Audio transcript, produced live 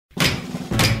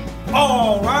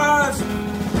All rise.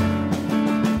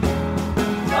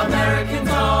 Americans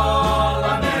all,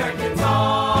 Americans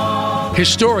all.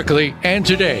 Historically and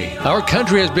today, our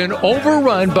country has been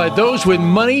overrun by those with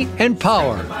money and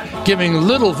power, giving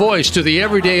little voice to the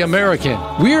everyday American.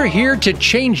 We're here to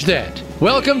change that.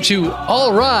 Welcome to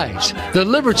All Rise, the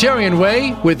Libertarian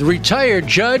Way with retired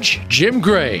Judge Jim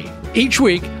Gray. Each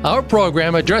week, our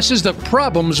program addresses the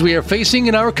problems we are facing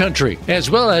in our country, as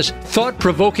well as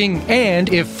thought-provoking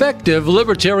and effective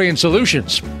libertarian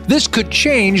solutions. This could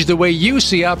change the way you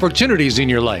see opportunities in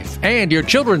your life and your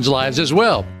children's lives as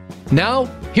well. Now,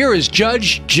 here is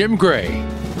Judge Jim Gray.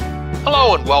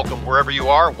 Hello and welcome wherever you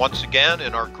are once again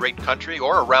in our great country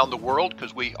or around the world,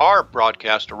 because we are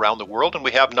broadcast around the world and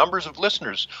we have numbers of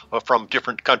listeners from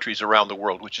different countries around the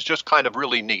world, which is just kind of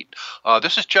really neat.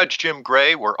 This is Judge Jim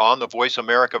Gray. We're on the Voice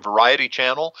America Variety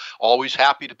Channel. Always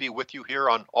happy to be with you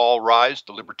here on All Rise,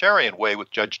 the Libertarian Way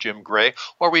with Judge Jim Gray,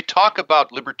 where we talk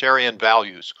about libertarian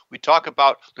values. We talk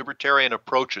about libertarian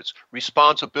approaches,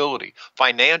 responsibility,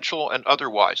 financial and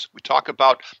otherwise. We talk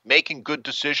about making good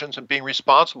decisions and being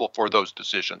responsible for those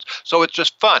decisions. So it's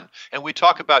just fun. And we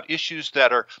talk about issues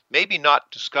that are maybe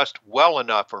not discussed well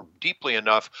enough or deeply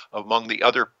enough among the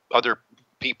other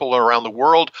people around the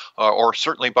world, or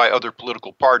certainly by other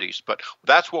political parties. But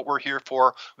that's what we're here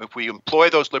for. If we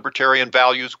employ those libertarian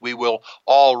values, we will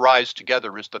all rise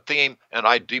together is the theme, and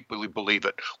I deeply believe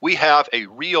it. We have a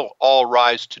real All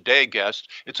Rise Today guest.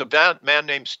 It's a man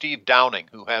named Steve Downing,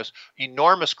 who has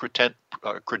enormous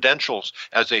credentials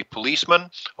as a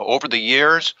policeman over the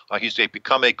years. He's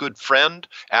become a good friend,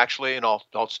 actually, and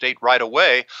I'll state right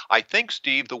away, I think,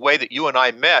 Steve, the way that you and I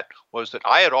met was that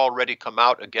I had already come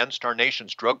out against our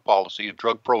nation's drug policy of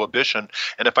drug prohibition.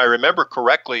 And if I remember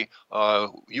correctly,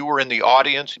 you were in the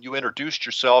audience and you introduced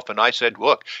yourself, and I said,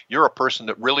 look, you're a person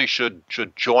that really should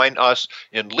join us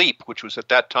in LEAP, which was at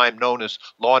that time known as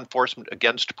Law Enforcement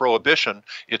Against Prohibition.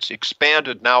 It's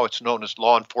expanded now. It's known as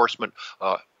Law Enforcement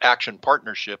Action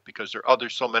Partnership because there are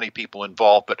so many people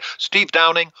involved. But Steve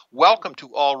Downing, welcome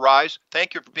to All Rise.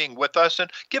 Thank you for being with us,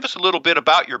 and give us a little bit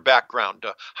about your background.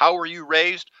 How were you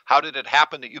raised? How did it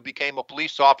happen that you became a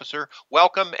police officer?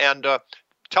 Welcome, and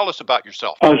tell us about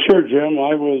yourself. Sure, Jim.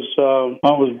 I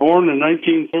was born in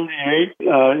 1938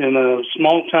 in a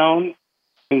small town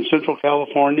in Central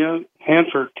California,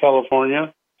 Hanford,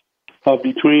 California,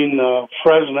 between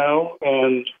Fresno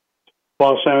and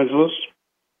Los Angeles.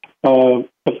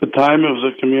 At the time, it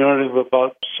was a community of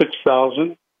about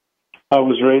 6,000. I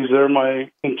was raised there my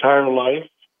entire life.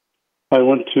 I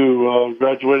went to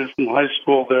graduated from high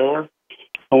school there.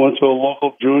 I went to a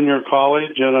local junior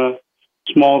college in a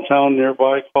small town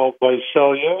nearby called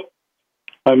Visalia.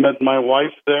 I met my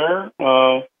wife there.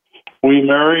 We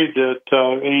married at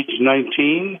age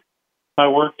 19. I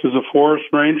worked as a forest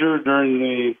ranger during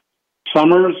the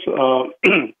summers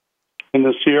in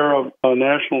the Sierra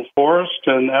National Forest,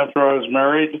 and after I was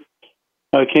married,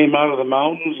 I came out of the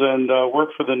mountains and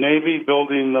worked for the Navy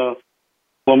building the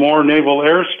Lemoore Naval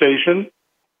Air Station,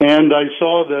 and I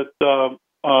saw that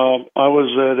I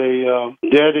was at a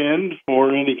dead end for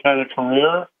any kind of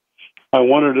career. I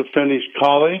wanted to finish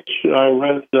college. I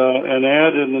read an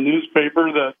ad in the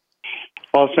newspaper that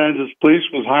Los Angeles Police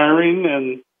was hiring,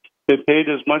 and they paid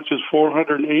as much as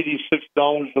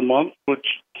 $486 a month, which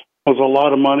was a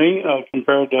lot of money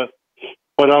compared to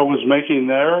what I was making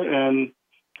there. And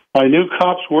I knew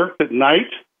cops worked at night,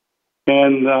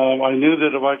 and I knew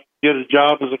that if I could get a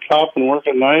job as a cop and work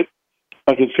at night,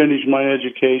 I could finish my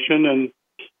education. And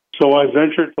so I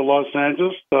ventured to Los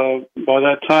Angeles. By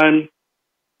that time,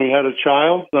 we had a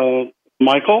child,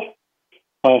 Michael,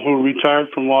 who retired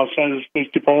from Los Angeles Police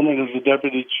Department as a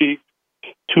deputy chief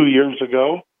 2 years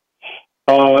ago.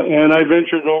 And I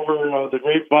ventured over the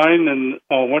grapevine and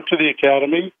went to the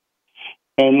academy.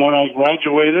 And when I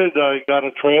graduated, I got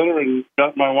a trailer and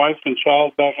got my wife and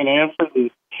child back in Hanford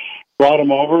and brought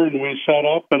them over, and we set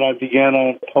up, and I began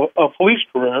a police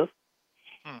career.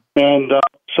 And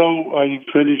so I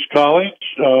finished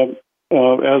college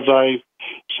as I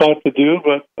sought to do,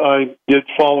 but I did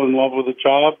fall in love with the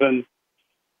job, and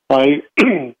I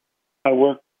I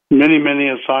worked many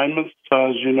assignments.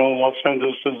 As you know, Los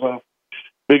Angeles is a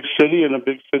big city and a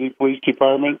big city police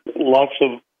department, lots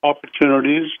of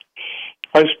opportunities.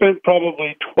 I spent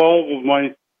probably 12 of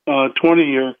my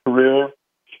 20-year career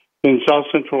in South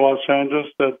Central Los Angeles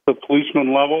at the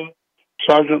policeman level,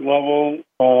 sergeant level,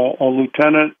 a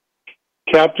lieutenant,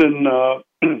 captain,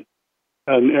 an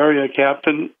area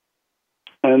captain.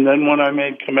 And then when I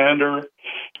made commander,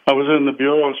 I was in the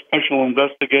Bureau of Special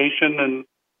Investigation, and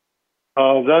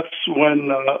that's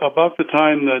when, about the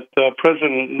time that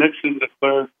President Nixon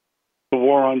declared the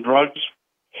war on drugs.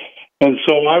 And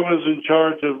so I was in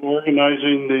charge of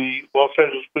organizing the Los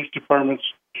Angeles Police Department's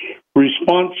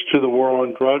response to the war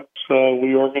on drugs.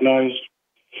 We organized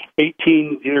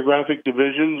 18 geographic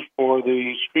divisions for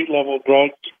the street-level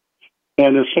drugs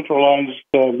and a centralized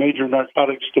major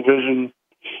narcotics division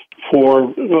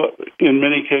for, in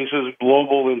many cases,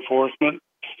 global enforcement.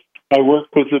 I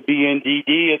worked with the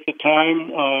BNDD at the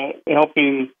time,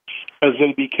 helping as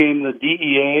they became the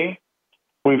DEA.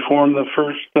 We formed the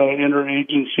first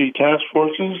interagency task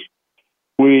forces.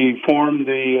 We formed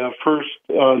the first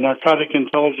narcotic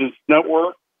intelligence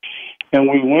network, and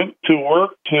we went to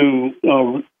work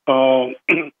to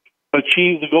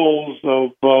achieve the goals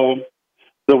of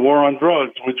the war on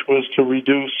drugs, which was to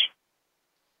reduce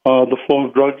the flow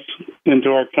of drugs into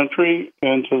our country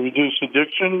and to reduce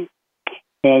addiction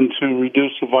and to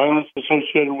reduce the violence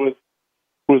associated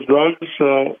with drugs.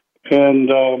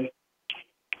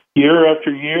 Year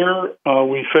after year,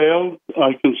 we failed.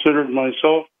 I considered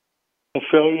myself a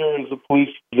failure as a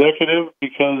police executive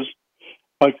because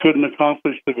I couldn't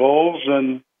accomplish the goals.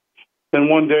 And then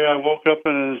one day I woke up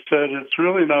and said, it's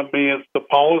really not me, it's the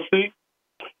policy.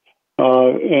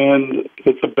 And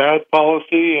it's a bad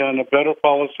policy, and a better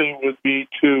policy would be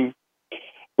to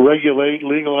regulate,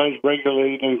 legalize,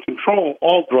 regulate, and control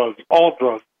all drugs.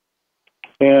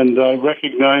 And I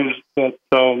recognized that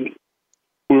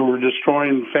we were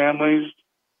destroying families,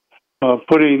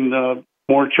 putting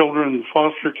more children in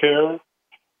foster care,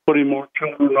 putting more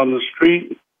children on the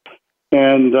street,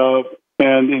 and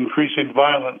increasing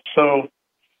violence. So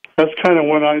that's kind of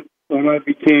when I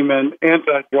became an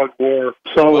anti-drug war.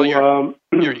 So well,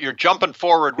 you're jumping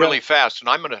forward really fast, and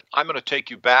I'm gonna take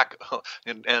you back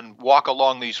and walk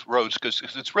along these roads because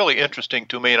it's really interesting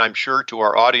to me, and I'm sure to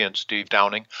our audience, Steve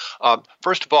Downing.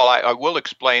 First of all, I will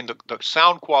explain the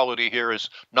sound quality here is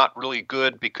not really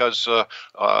good because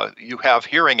you have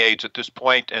hearing aids at this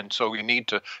point, and so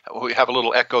we have a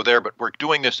little echo there. But we're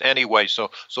doing this anyway, so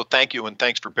thank you and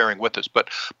thanks for bearing with us. But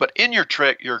in your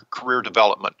career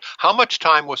development, how much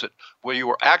time was it where you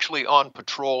were actually on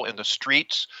patrol in the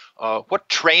streets? What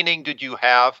training did you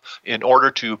have in order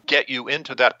to get you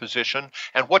into that position,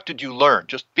 and what did you learn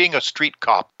just being a street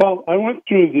cop? Well, I went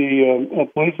through the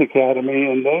police academy.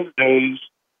 In those days,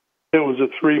 it was a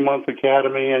 3-month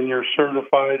academy, and you're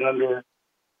certified under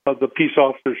the peace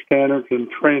officer standards and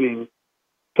training.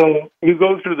 So you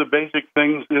go through the basic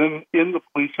things in the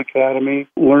police academy,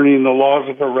 learning the laws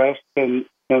of arrest and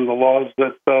the laws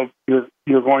that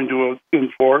you're going to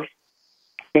enforce.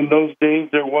 In those days,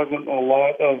 there wasn't a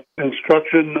lot of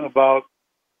instruction about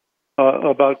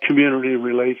community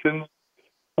relations.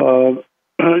 It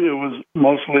was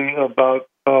mostly about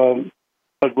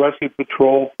aggressive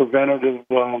patrol, preventative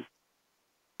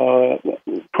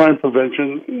crime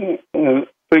prevention, and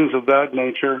things of that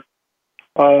nature.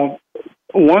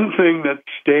 One thing that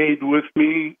stayed with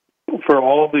me for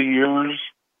all the years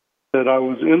that I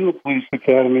was in the police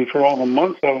academy, for all the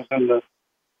months I was in the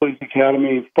police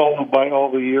academy, followed by all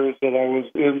the years that I was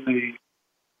in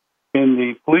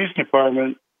the police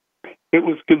department, it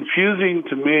was confusing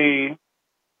to me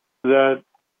that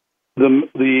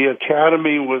the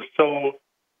academy was so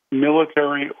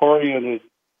military oriented.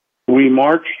 We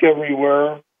marched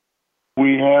everywhere.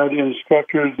 We had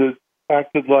instructors that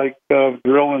acted like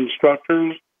drill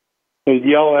instructors. They'd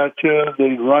yell at you.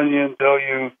 They'd run you until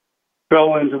you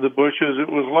fell into the bushes.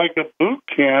 It was like a boot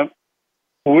camp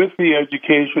with the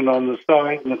education on the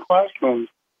side in the classrooms.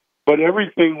 But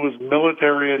everything was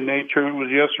military in nature. It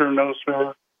was yes or no,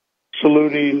 sir,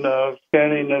 saluting,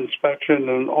 standing inspection,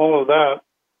 and all of that.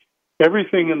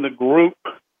 Everything in the group.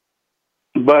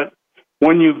 But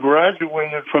when you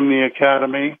graduated from the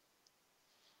academy,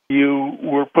 you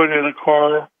were put in a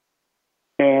car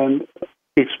and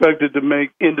expected to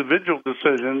make individual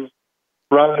decisions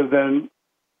rather than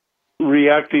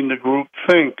reacting to group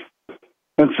think.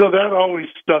 And so that always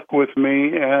stuck with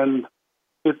me, and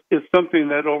it's something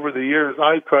that over the years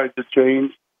I tried to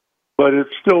change, but it's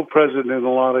still present in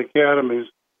a lot of academies.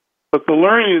 But the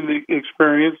learning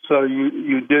experience,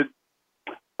 you did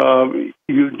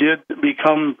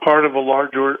become part of a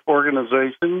larger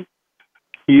organization.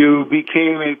 You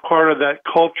became a part of that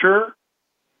culture,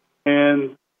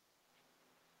 and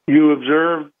you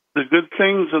observed the good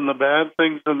things and the bad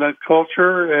things in that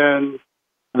culture, and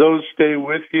those stay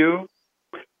with you.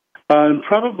 And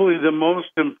probably the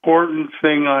most important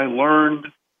thing I learned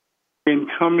in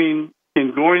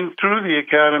going through the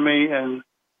academy and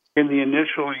in the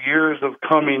initial years of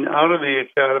coming out of the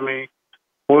academy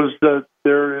was that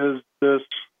there is this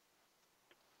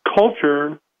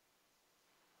culture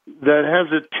that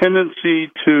has a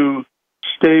tendency to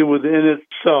stay within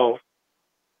itself.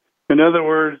 In other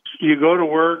words, you go to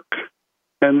work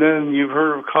And then you've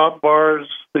heard of cop bars.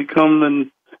 They come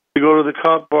and they go to the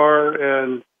cop bar,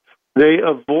 and they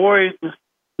avoid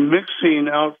mixing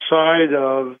outside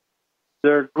of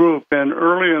their group. And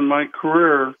early in my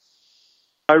career,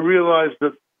 I realized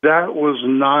that that was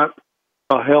not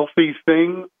a healthy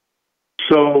thing.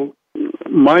 So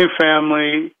my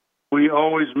family, we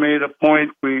always made a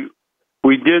point.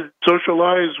 We did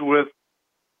socialize with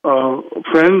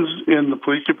friends in the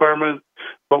police department,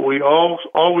 but we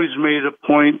always made a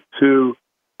point to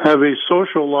have a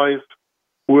social life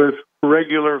with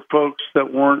regular folks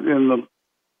that weren't in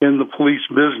the police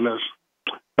business.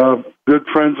 Good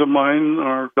friends of mine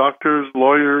are doctors,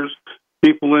 lawyers,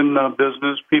 people in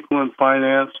business, people in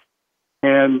finance,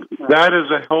 and that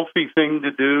is a healthy thing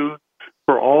to do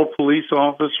for all police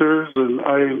officers, and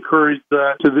I encourage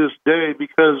that to this day,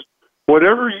 because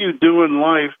whatever you do in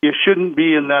life, you shouldn't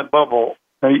be in that bubble.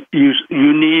 You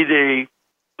need a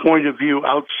point of view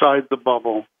outside the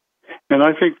bubble. And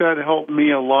I think that helped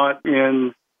me a lot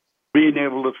in being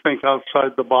able to think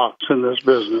outside the box in this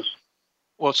business.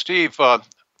 Well, Steve,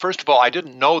 first of all, I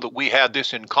didn't know that we had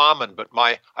this in common, but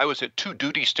I was at two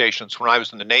duty stations when I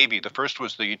was in the Navy. The first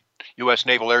was the U.S.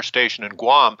 Naval Air Station in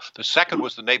Guam. The second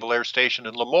was the Naval Air Station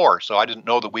in Lemoore, so I didn't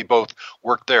know that we both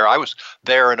worked there. I was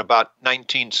there in about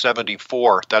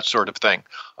 1974, that sort of thing.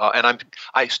 And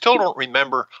I still don't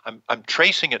remember. I'm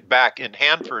tracing it back in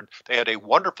Hanford. They had a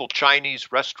wonderful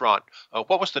Chinese restaurant.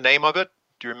 What was the name of it?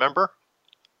 Do you remember?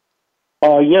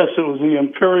 Yes, it was the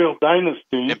Imperial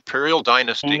Dynasty. Imperial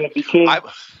Dynasty. And it became,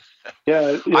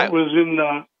 it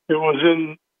was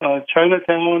in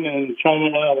Chinatown and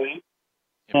China Alley,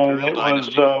 and it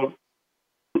was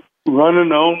run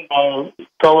and owned by a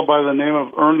fellow by the name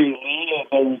of Ernie Lee, as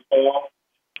I recall,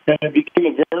 and it became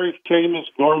a very famous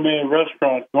gourmet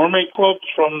restaurant. Gourmet clubs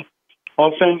from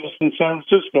Los Angeles and San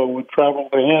Francisco would travel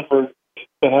to Hanford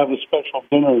to have a special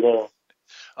dinner there.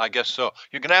 I guess so.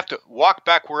 You're going to have to walk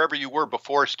back wherever you were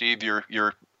before, Steve.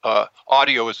 Your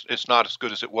audio is not as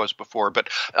good as it was before. But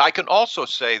I can also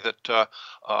say that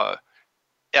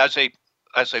as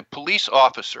a police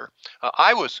officer,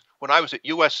 when I was at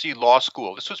USC Law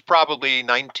School, this was probably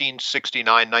 1969,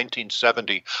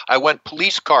 1970, I went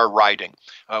police car riding.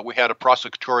 We had a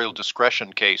prosecutorial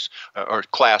discretion case or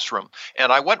classroom.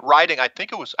 And I went riding, I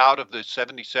think it was out of the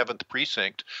 77th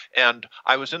precinct. And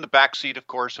I was in the back seat, of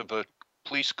course, of a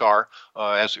police car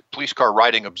as a police car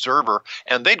riding observer,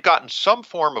 and they'd gotten some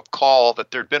form of call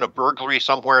that there'd been a burglary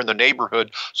somewhere in the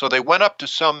neighborhood. So they went up to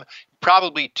some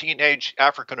probably teenage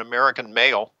African-American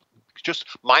male, just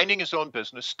minding his own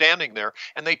business, standing there,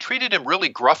 and they treated him really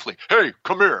gruffly. "Hey,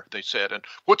 come here," they said, and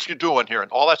 "What's you doing here?"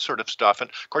 and all that sort of stuff. And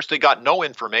of course, they got no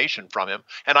information from him.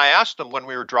 And I asked them when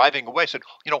we were driving away, I said,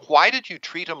 why did you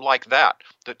treat him like that?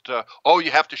 That,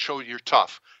 you have to show you're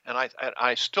tough. And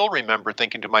I still remember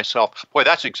thinking to myself, boy,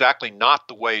 that's exactly not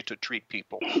the way to treat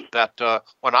people. That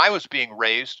when I was being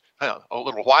raised a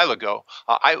little while ago,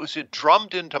 it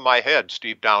drummed into my head,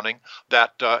 Steve Downing,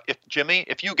 that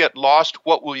if you get lost,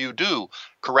 what will you do?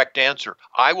 Correct answer: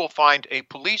 I will find a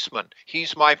policeman.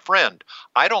 He's my friend.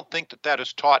 I don't think that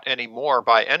is taught anymore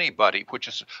by anybody, which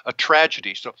is a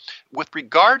tragedy. So with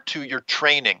regard to your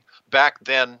training back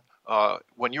then,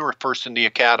 when you were first in the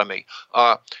academy,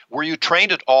 were you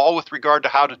trained at all with regard to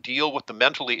how to deal with the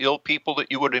mentally ill people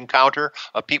that you would encounter,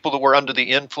 people that were under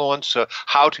the influence,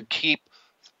 how to keep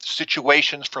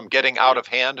situations from getting out of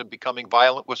hand and becoming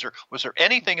violent? Was there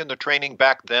anything in the training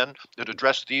back then that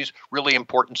addressed these really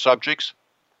important subjects?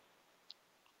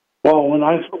 Well, when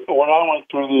I went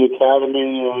through the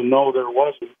academy, no, there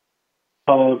wasn't.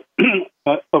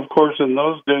 Of course, in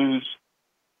those days,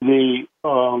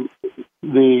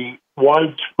 the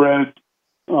widespread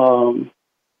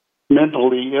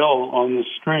mentally ill on the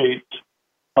street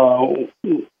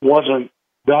wasn't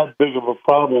that big of a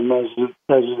problem as it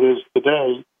is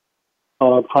today,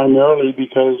 primarily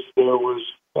because there was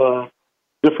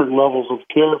different levels of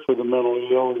care for the mentally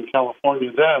ill in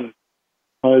California then.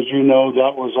 As you know,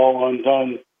 that was all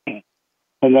undone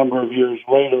a number of years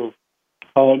later.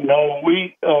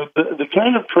 The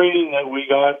kind of training that we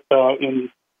got in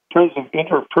terms of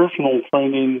interpersonal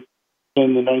training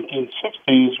in the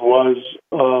 1960s was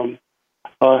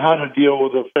how to deal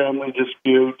with a family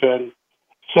dispute and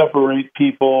separate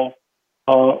people,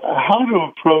 how to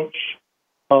approach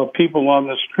people on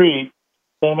the street.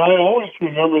 And I always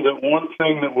remember that one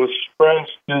thing that was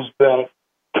stressed is that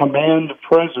command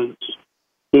presence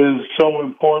is so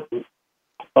important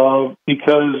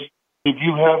because if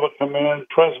you have a command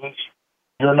presence,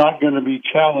 you're not going to be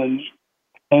challenged.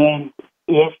 And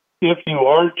if you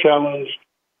are challenged,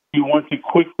 you want to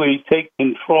quickly take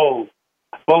control.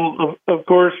 Well, of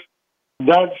course,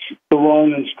 that's the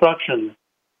wrong instruction.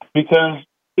 Because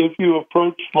if you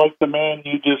approach like the man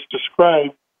you just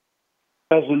described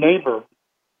as a neighbor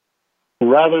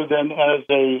rather than as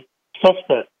a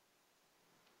suspect,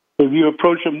 if you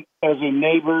approach him as a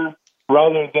neighbor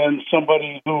rather than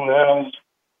somebody who has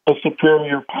a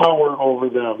superior power over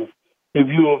them, if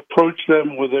you approach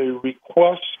them with a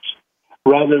request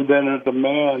rather than a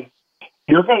demand,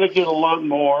 you're going to get a lot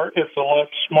more. It's a lot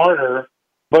smarter,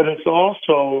 but it's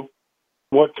also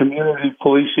what community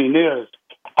policing is.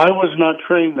 I was not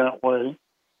trained that way.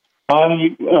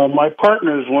 My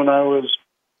partners, when I was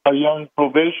a young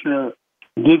probationer,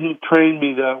 didn't train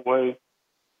me that way.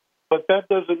 But that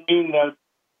doesn't mean that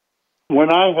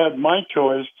when I had my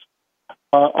choice,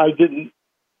 I didn't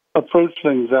approach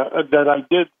things that I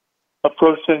did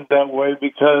approach things that way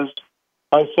because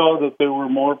I saw that they were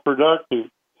more productive.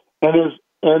 And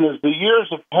as the years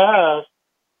have passed,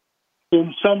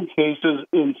 in some cases,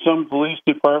 in some police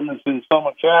departments, in some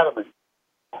academies,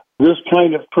 this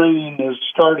kind of training is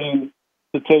starting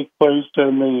to take place,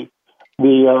 and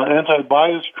the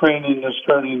anti-bias training is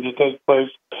starting to take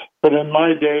place. But in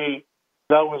my day,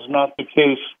 that was not the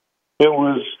case. It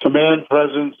was command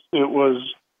presence. It was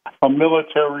a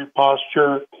military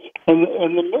posture,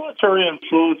 and the military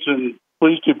influence in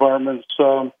police departments.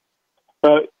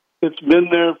 It's been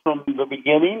there from the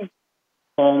beginning,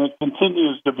 and it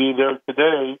continues to be there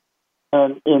today.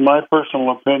 And in my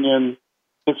personal opinion,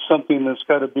 it's something that's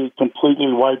got to be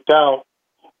completely wiped out.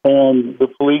 And the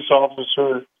police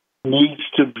officer needs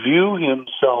to view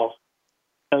himself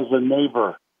as a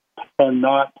neighbor and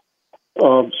not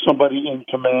somebody in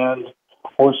command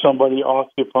or somebody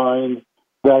occupying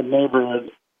that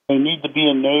neighborhood. They need to be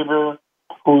a neighbor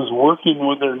who's working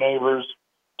with their neighbors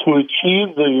to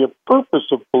achieve the purpose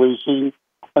of policing,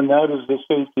 and that is the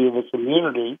safety of the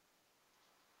community.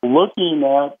 Looking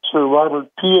at Sir Robert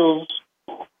Peel's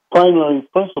primary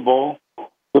principle,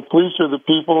 the police are the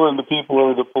people and the people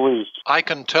are the police. I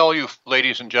can tell you,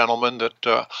 ladies and gentlemen,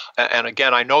 that, and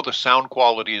again, I know the sound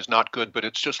quality is not good, but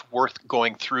it's just worth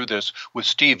going through this with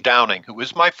Steve Downing, who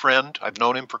is my friend. I've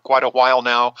known him for quite a while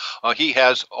now. He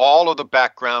has all of the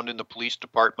background in the police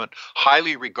department,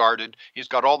 highly regarded. He's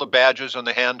got all the badges and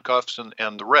the handcuffs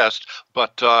and the rest,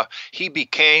 but he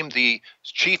became the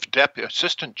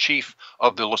assistant chief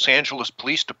of the Los Angeles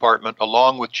Police Department,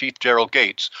 along with Chief Gerald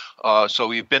Gates. So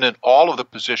we've been in all of the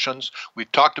positions.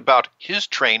 We've talked about his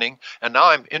training, and now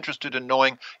I'm interested in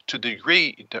knowing to the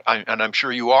degree, and I'm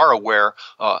sure you are aware,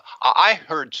 I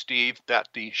heard, Steve, that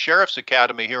the Sheriff's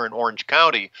Academy here in Orange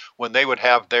County, when they would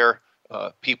have their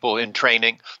people in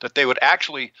training, that they would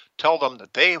actually tell them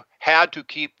that they had to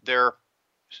keep their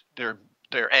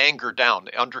anger down,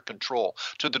 under control,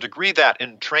 to the degree that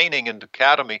in training in the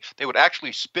academy, they would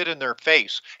actually spit in their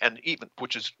face, and even,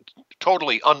 which is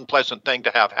totally unpleasant thing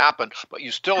to have happen, but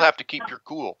you still have to keep your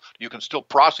cool. You can still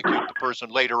prosecute the person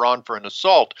later on for an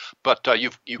assault, but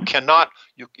you cannot,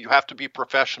 you have to be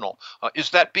professional. Is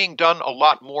that being done a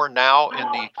lot more now in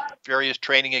the various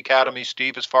training academies,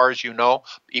 Steve, as far as you know,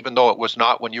 even though it was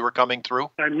not when you were coming through?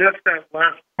 I missed that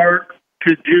last part.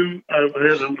 Could you,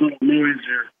 there's a little noise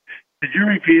here. Did you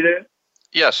repeat it?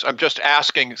 Yes, I'm just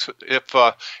asking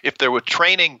if there was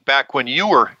training back when you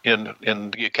were in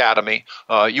the academy.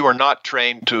 You were not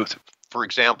trained to, for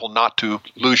example, not to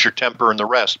lose your temper and the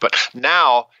rest. But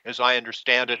now, as I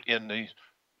understand it, in the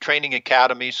training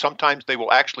academies, sometimes they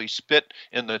will actually spit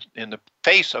in the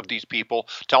face of these people,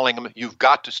 telling them you've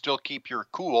got to still keep your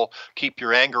cool, keep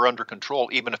your anger under control,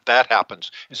 even if that happens.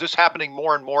 Is this happening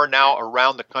more and more now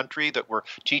around the country, that we're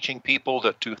teaching people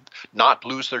that to not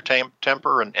lose their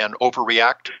temper and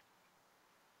overreact?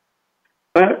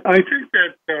 I think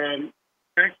that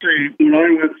actually, when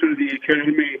I went through the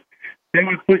academy, they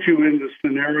would put you into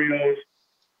scenarios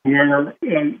where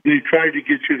they tried to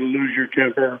get you to lose your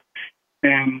temper.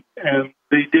 And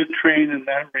they did train in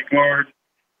that regard.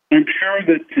 I'm sure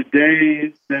that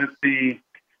today that the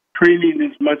training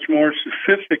is much more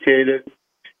sophisticated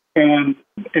and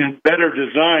better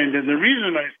designed. And the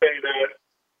reason I say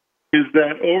that is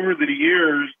that over the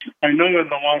years, I know in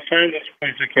the Los Angeles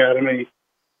Police Academy,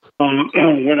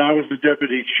 when I was the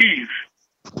deputy chief,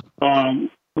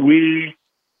 we,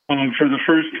 for the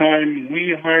first time,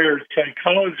 we hired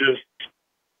psychologists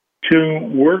to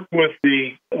work with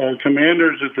the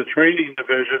commanders at the training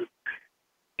division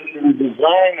in the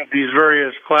design of these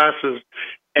various classes,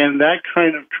 and that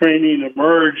kind of training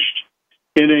emerged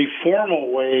in a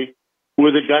formal way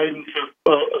with the guidance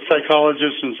of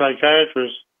psychologists and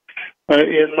psychiatrists.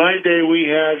 In my day, we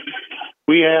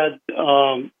had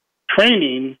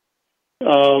training,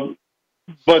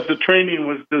 but the training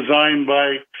was designed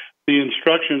by the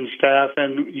instruction staff,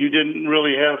 and you didn't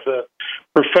really have the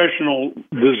professional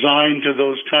design to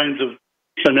those kinds of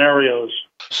scenarios.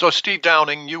 So, Steve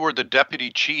Downing, you were the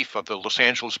deputy chief of the Los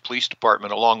Angeles Police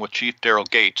Department along with Chief Daryl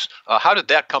Gates. How did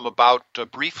that come about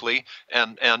briefly,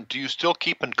 and do you still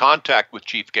keep in contact with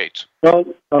Chief Gates? Well,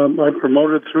 I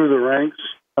promoted through the ranks.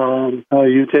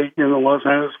 You take in the Los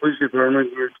Angeles Police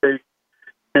Department, you take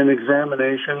an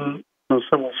examination, a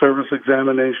civil service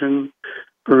examination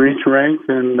for each rank,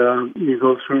 and you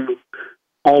go through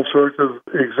all sorts of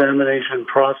examination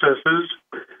processes.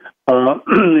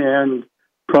 And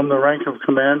from the rank of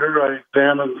commander, I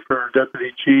examined for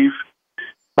deputy chief.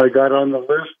 I got on the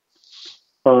list.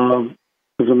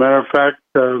 As a matter of fact,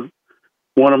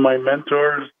 one of my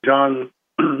mentors, John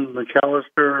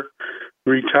McAllister,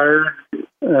 retired.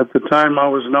 At the time, I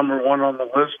was number one on the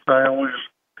list. I always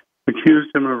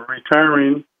accused him of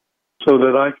retiring so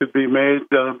that I could be made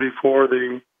before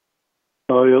the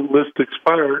list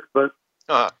expired. But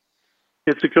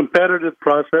it's a competitive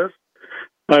process.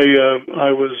 I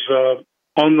was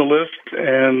on the list,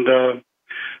 and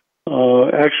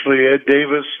actually Ed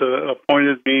Davis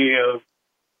appointed me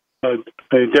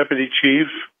a deputy chief,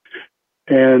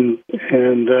 and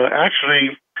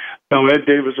actually, no, Ed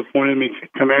Davis appointed me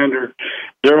commander.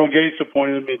 Daryl Gates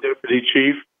appointed me deputy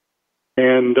chief,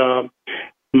 and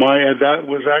that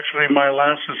was actually my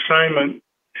last assignment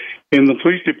in the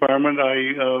police department.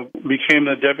 I became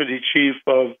the deputy chief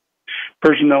of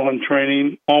personnel and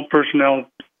training, all personnel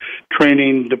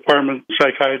training department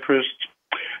psychiatrists,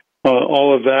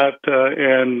 all of that,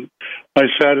 and I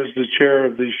sat as the chair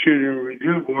of the shooting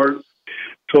review board.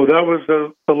 So that was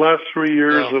the last 3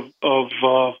 years of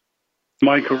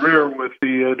my career with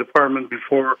the department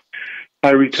before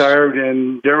I retired,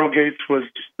 and Daryl Gates was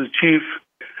the chief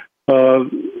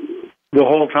the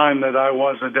whole time that I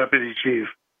was a deputy chief.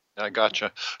 I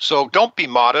gotcha. So don't be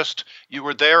modest. You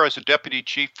were there as a deputy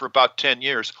chief for about 10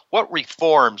 years. What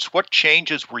reforms, what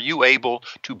changes were you able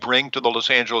to bring to the Los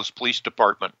Angeles Police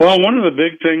Department? Well, one of the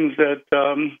big things that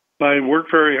I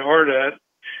worked very hard at,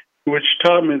 which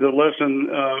taught me the lesson,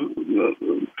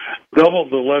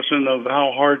 doubled the lesson of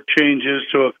how hard change is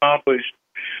to accomplish.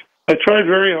 I tried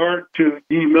very hard to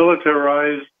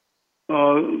demilitarize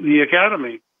the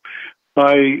academy.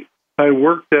 I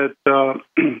worked at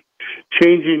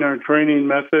changing our training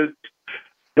methods,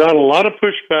 got a lot of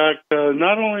pushback,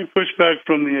 not only pushback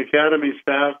from the academy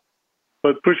staff,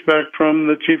 but pushback from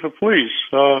the chief of police,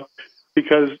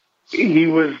 because he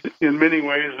was in many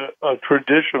ways a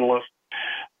traditionalist.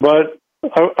 But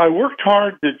I worked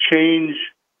hard to change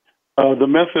the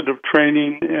method of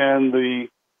training and the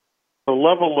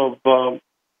level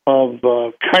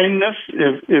of kindness,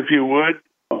 if you would,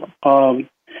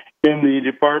 in the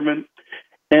department.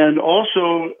 And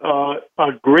also,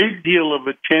 a great deal of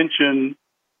attention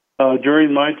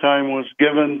during my time was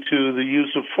given to the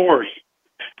use of force,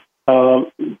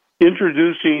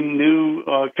 introducing new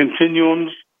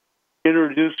continuums,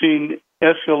 introducing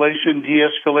escalation,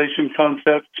 de-escalation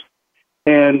concepts,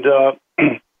 and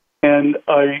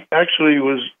I actually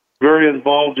was very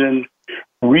involved in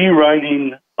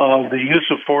rewriting the use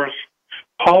of force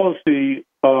policy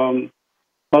of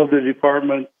the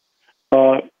department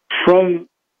from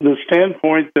the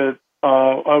standpoint that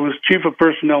I was chief of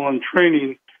personnel and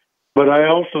training, but I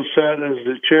also sat as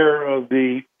the chair of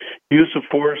the use of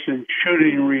force and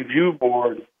shooting review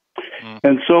board.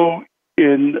 And so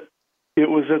it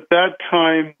was at that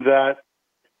time that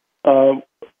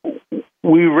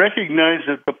we recognized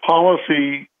that the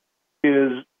policy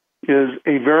is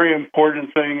a very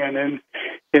important thing, and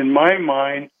in my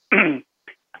mind,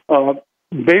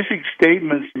 basic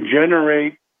statements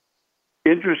generate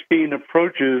interesting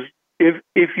approaches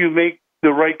if you make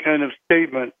the right kind of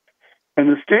statement. And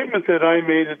the statement that I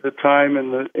made at the time,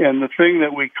 and the thing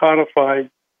that we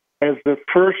codified as the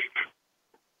first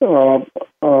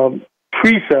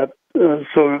precept,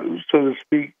 so to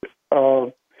speak,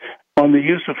 on the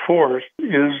use of force,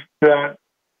 is that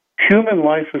human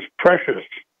life is precious,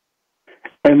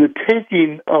 and the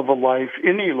taking of a life,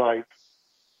 any life,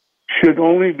 should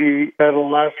only be at a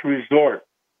last resort.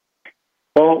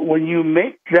 Well, when you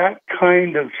make that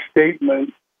kind of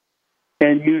statement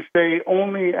and you say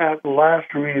only at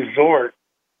last resort,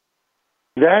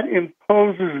 that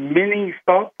imposes many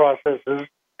thought processes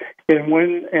in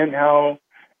when and how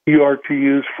you are to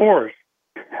use force.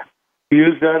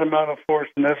 Use that amount of force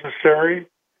necessary,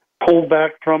 pull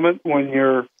back from it when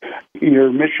your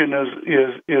mission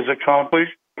is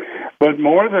accomplished. But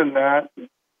more than that,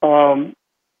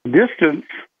 distance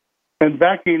and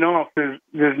backing off, there's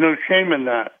no shame in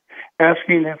that.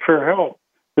 Asking for help,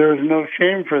 there's no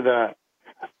shame for that.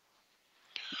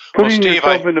 putting Steve,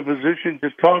 yourself in a position to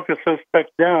talk a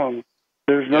suspect down.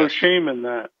 There's no shame in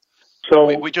that.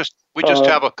 So we just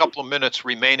have a couple of minutes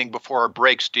remaining before our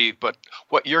break, Steve. But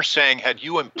what you're saying, had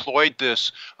you employed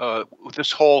this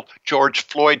whole George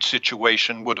Floyd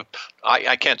situation would have,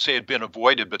 I can't say it had been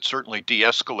avoided, but certainly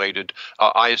de-escalated.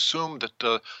 I assume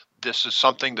that this is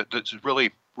something that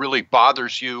really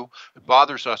bothers you. It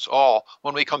bothers us all.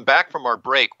 When we come back from our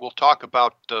break, we'll talk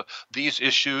about these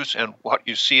issues and what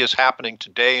you see is happening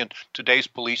today in today's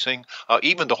policing,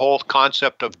 even the whole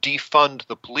concept of defund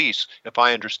the police, if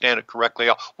I understand it correctly.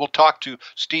 We'll talk to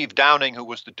Steve Downing, who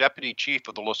was the deputy chief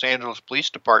of the Los Angeles Police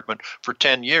Department for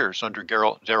 10 years under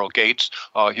Daryl Gates.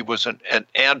 He was an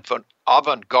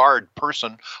avant-garde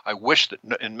person. I wish that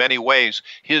in many ways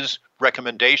his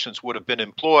recommendations would have been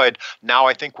employed. Now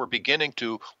I think we're beginning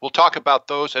to. We'll talk about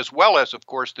those as well as, of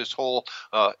course, this whole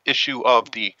issue of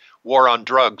the war on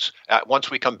drugs once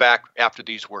we come back after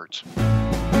these words.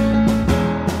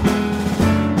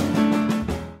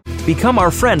 Become our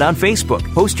friend on Facebook.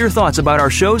 Post your thoughts about our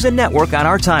shows and network on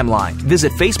our timeline.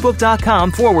 Visit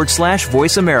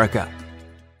facebook.com/Voice America.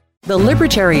 The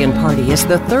Libertarian Party is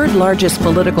the third largest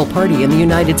political party in the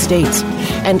United States,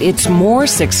 and it's more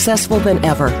successful than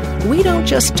ever. We don't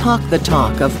just talk the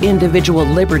talk of individual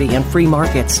liberty and free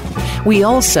markets. We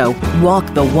also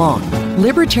walk the walk.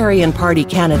 Libertarian Party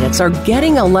candidates are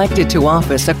getting elected to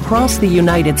office across the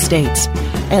United States,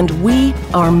 and we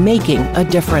are making a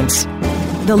difference.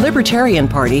 The Libertarian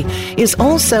Party is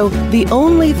also the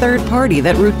only third party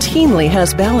that routinely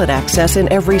has ballot access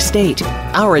in every state.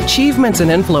 Our achievements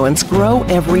and influence grow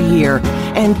every year,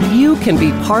 and you can be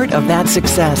part of that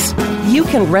success. You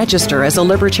can register as a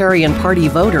Libertarian Party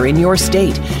voter in your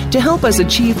state to help us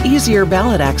achieve easier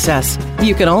ballot access.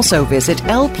 You can also visit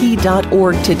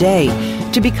lp.org today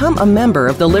to become a member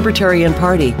of the Libertarian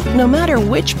Party, no matter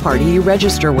which party you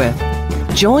register with.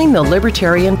 Join the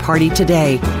Libertarian Party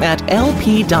today at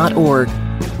lp.org.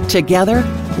 Together,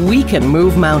 we can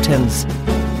move mountains.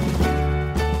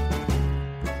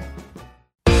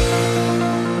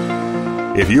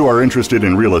 If you are interested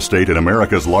in real estate in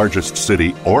America's largest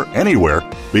city or anywhere,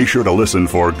 be sure to listen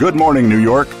for Good Morning New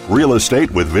York, Real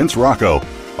Estate with Vince Rocco.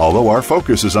 Although our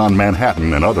focus is on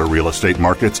Manhattan and other real estate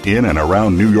markets in and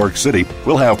around New York City,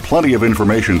 we'll have plenty of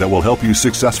information that will help you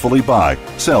successfully buy,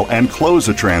 sell, and close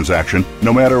a transaction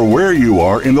no matter where you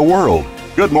are in the world.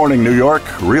 Good Morning New York,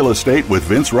 Real Estate with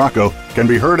Vince Rocco can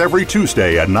be heard every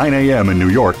Tuesday at 9 a.m. in New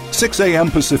York, 6 a.m.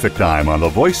 Pacific Time on the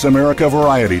Voice America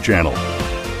Variety Channel.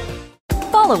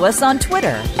 Follow us on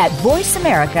Twitter at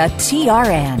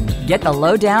VoiceAmericaTRN. Get the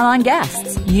lowdown on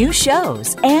guests, new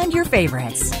shows, and your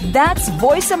favorites. That's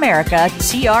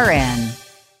VoiceAmericaTRN.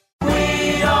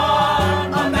 We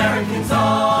are Americans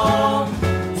all,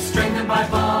 strengthened by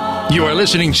bond. You are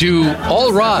listening to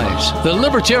All Rise, the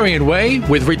Libertarian Way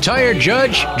with retired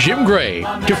Judge Jim Gray.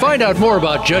 To find out more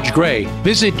about Judge Gray,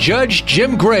 visit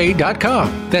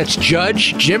JudgeJimGray.com. That's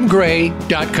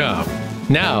JudgeJimGray.com.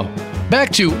 Now,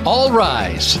 back to All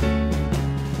Rise.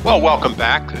 Well, welcome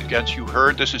back. As you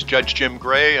heard, this is Judge Jim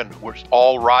Gray, and we're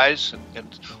All Rise,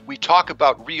 and we talk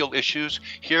about real issues.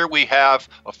 Here we have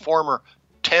a former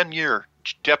 10-year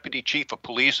deputy chief of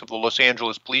police of the Los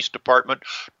Angeles Police Department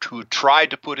who tried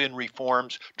to put in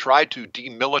reforms, tried to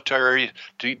demilitarize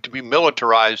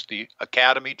the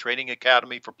academy, training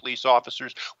academy for police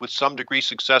officers, with some degree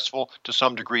successful, to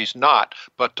some degrees not.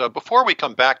 But before we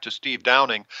come back to Steve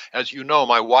Downing, as you know,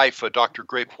 my wife, Dr.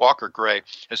 Grace Walker Gray,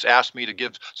 has asked me to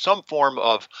give some form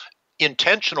of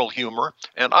intentional humor,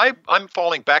 and I'm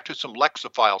falling back to some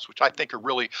lexophiles, which I think are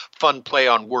really fun play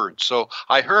on words. So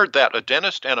I heard that a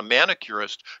dentist and a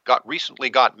manicurist recently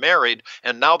got married,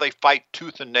 and now they fight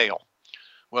tooth and nail.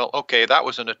 Well, okay, that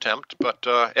was an attempt, but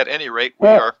at any rate, we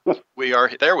are.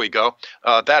 There we go.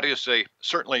 That is a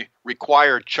certainly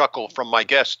required chuckle from my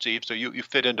guest, Steve. So you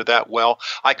fit into that well.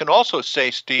 I can also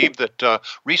say, Steve, that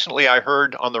recently I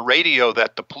heard on the radio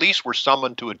that the police were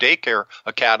summoned to a daycare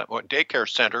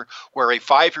center where a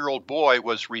 5-year-old boy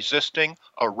was resisting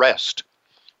arrest.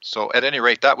 So at any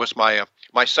rate, that was my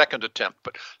second attempt.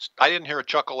 But I didn't hear a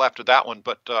chuckle after that one,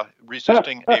 but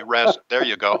resisting arrest, there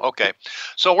you go. Okay.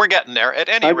 So we're getting there. At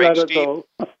any rate, Steve,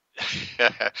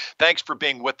 thanks for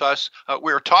being with us.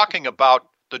 We were talking about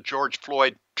the George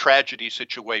Floyd tragedy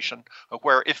situation,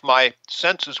 where if my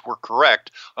senses were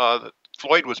correct,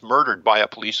 Floyd was murdered by a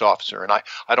police officer, and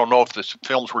I don't know if the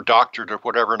films were doctored or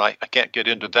whatever, and I can't get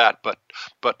into that, but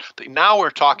now we're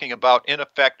talking about, in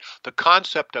effect, the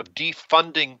concept of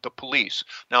defunding the police.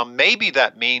 Now, maybe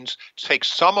that means take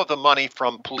some of the money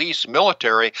from police,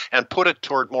 military, and put it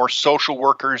toward more social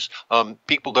workers,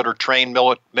 people that are trained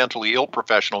mentally ill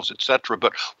professionals, etc.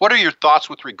 But what are your thoughts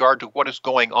with regard to what is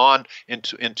going on in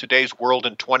today's world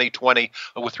in 2020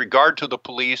 with regard to the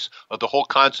police, the whole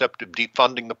concept of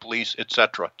defunding the police,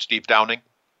 etc.? Steve Downing?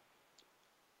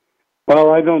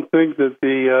 Well, I don't think that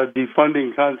the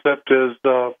defunding concept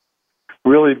has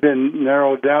really been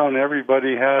narrowed down.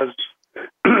 Everybody has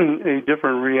a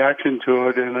different reaction to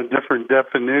it and a different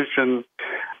definition.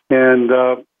 And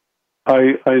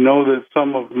I know that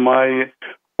some of my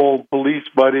old police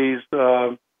buddies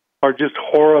are just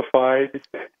horrified,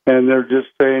 and they're just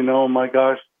saying, oh, my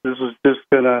gosh, this is just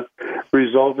going to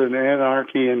result in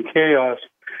anarchy and chaos.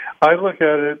 I look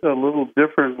at it a little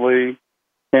differently,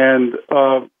 and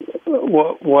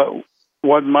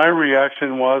what my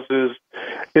reaction was is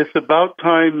it's about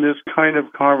time this kind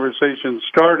of conversation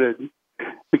started,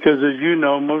 because as you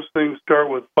know, most things start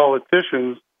with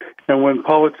politicians, and when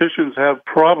politicians have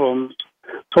problems,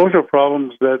 social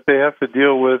problems that they have to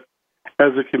deal with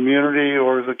as a community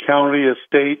or as a county, a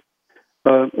state,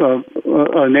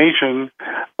 a nation,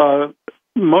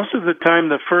 most of the time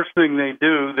the first thing they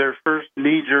do, their first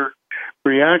knee-jerk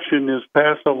reaction is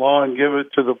pass a law and give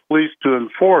it to the police to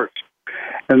enforce.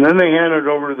 And then they hand it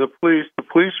over to the police. The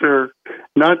police are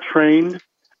not trained,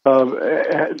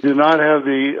 do not have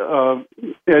the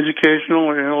educational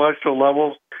or intellectual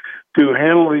levels to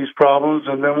handle these problems.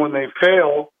 And then when they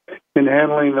fail in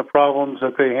handling the problems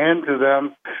that they hand to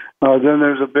them, then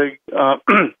there's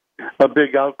a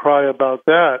big outcry about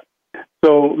that.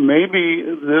 So maybe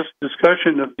this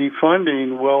discussion of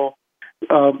defunding will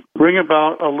bring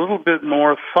about a little bit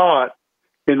more thought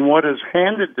in what is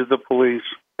handed to the police.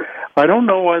 I don't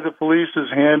know why the police is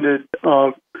handed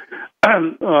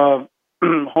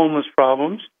homeless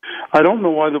problems. I don't know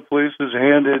why the police is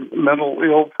handed mental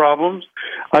ill problems.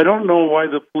 I don't know why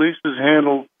the police has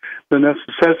handled the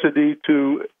necessity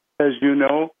to, as you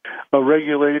know,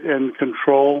 regulate and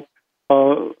control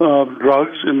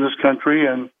drugs in this country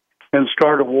and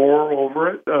start a war over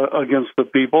it against the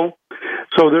people.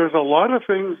 So there's a lot of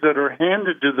things that are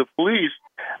handed to the police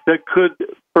that could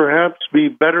perhaps be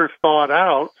better thought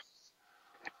out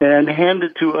and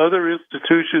handed to other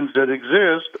institutions that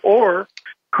exist, or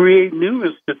create new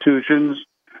institutions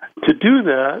to do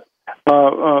that,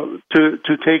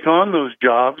 to take on those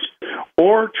jobs,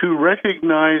 or to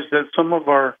recognize that some of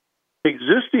our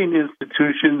existing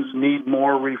institutions need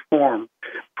more reform.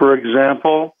 For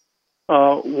example,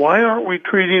 why aren't we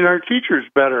treating our teachers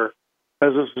better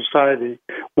as a society?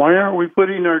 Why aren't we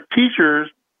putting our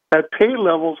teachers at pay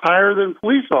levels higher than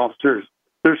police officers?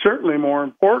 They're certainly more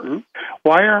important.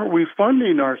 Why aren't we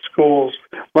funding our schools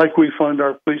like we fund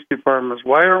our police departments?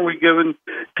 Why aren't we giving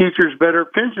teachers better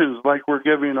pensions like we're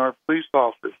giving our police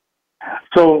officers?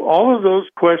 So all of those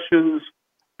questions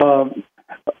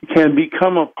can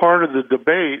become a part of the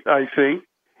debate, I think.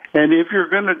 And if you're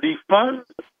going to defund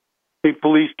a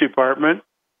police department,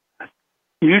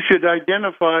 you should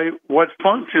identify what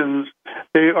functions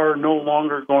they are no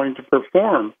longer going to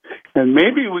perform. And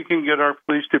maybe we can get our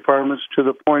police departments to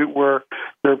the point where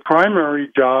their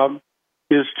primary job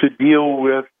is to deal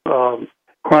with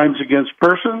crimes against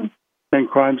persons and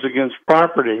crimes against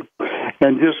property.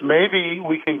 And just maybe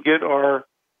we can get our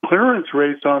clearance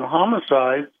rates on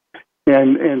homicides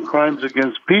and crimes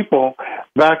against people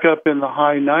back up in the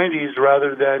high 90s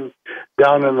rather than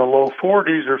down in the low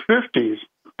 40s or 50s.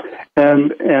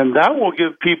 And that will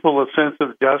give people a sense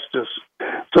of justice.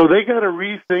 So they got to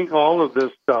rethink all of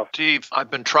this stuff. Steve,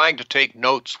 I've been trying to take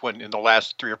notes in the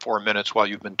last 3 or 4 minutes while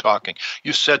you've been talking.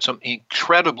 You said some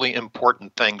incredibly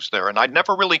important things there, and I'd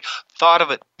never really thought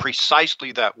of it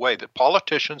precisely that way, that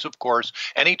politicians, of course,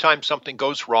 anytime something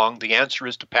goes wrong, the answer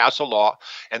is to pass a law,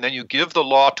 and then you give the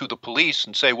law to the police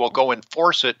and say, well, go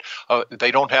enforce it.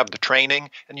 They don't have the training,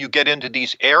 and you get into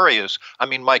these areas. I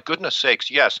mean, my goodness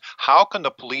sakes, yes, how can the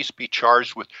police be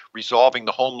charged with resolving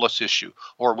the homeless issue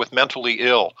or with mentally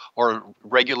ill or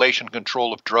regulation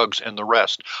control of drugs and the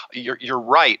rest? You're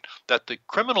right that the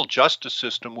criminal justice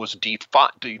system was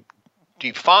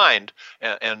defined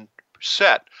and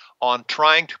set on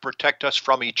trying to protect us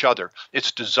from each other.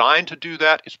 It's designed to do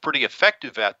that. It's pretty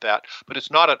effective at that, but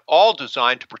it's not at all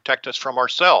designed to protect us from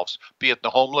ourselves, be it the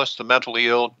homeless, the mentally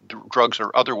ill, drugs,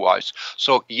 or otherwise.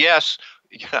 So yes,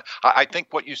 I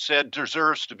think what you said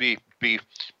deserves to be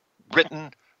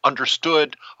written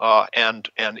understood, and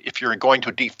if you're going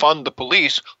to defund the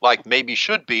police, like maybe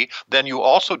should be, then you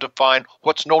also define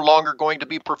what's no longer going to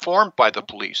be performed by the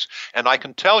police. And I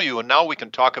can tell you, and now we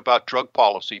can talk about drug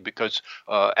policy, because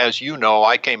as you know,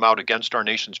 I came out against our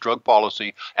nation's drug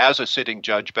policy as a sitting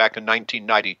judge back in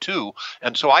 1992,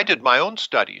 and so I did my own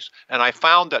studies, and I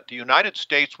found that the United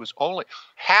States was only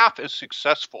half as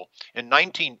successful in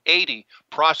 1980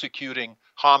 prosecuting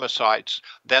homicides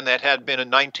than that had been in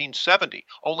 1970.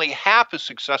 Only half as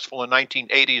successful in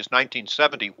 1980 as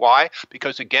 1970. Why?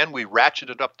 Because again, we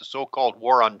ratcheted up the so-called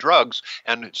war on drugs,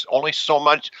 and it's only so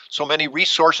many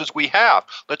resources we have.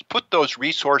 Let's put those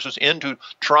resources into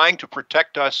trying to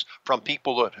protect us from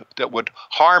people that would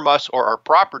harm us or our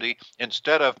property,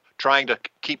 instead of trying to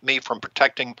keep me from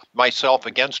protecting myself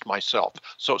against myself.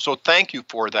 So thank you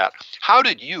for that.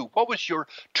 What was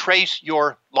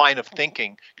your line of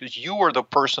thinking? Because you were the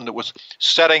person that was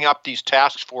setting up these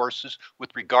task forces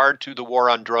with regard to the war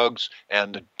on drugs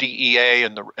and the DEA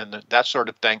and that sort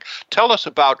of thing. Tell us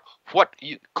about what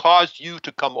caused you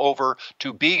to come over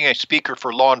to being a speaker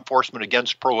for law enforcement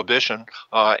against prohibition,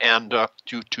 and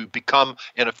to become,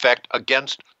 in effect,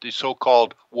 against the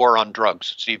so-called war on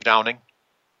drugs. Steve Downing?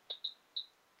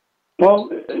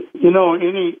 Well,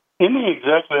 any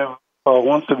executive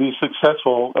wants to be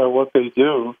successful at what they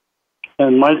do,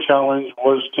 and my challenge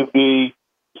was to be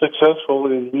successful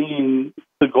in meeting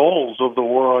the goals of the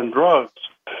war on drugs.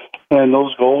 And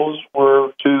those goals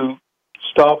were to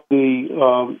stop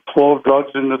the flow of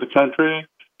drugs into the country,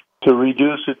 to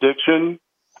reduce addiction,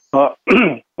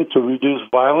 to reduce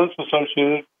violence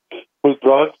associated with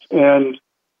drugs. And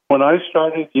when I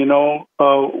started,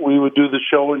 we would do the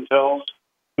show and tells.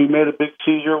 We made a big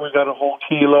seizure. We got a whole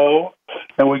kilo,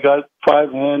 and we got 5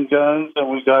 handguns, and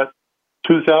we got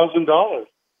 $2,000.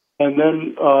 And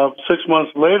then 6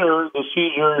 months later, the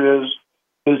seizure is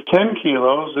 10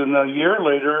 kilos, and a year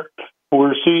later,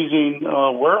 we're seizing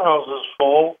warehouses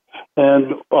full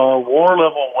and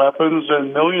war-level weapons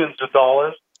and millions of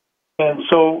dollars. And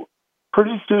so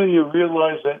pretty soon you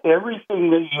realize that everything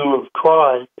that you have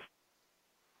tried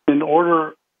in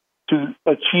order to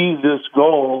achieve this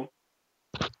goal,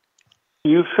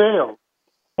 you failed.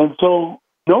 And so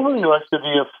nobody likes to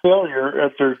be a failure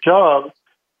at their job,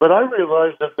 but I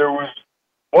realized that there was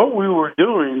what we were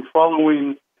doing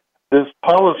following this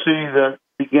policy that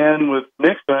began with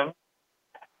Nixon,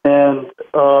 and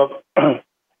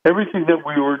everything that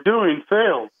we were doing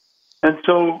failed. And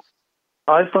so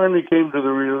I finally came to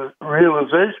the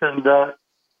realization that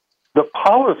the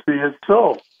policy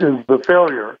itself is the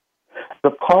failure.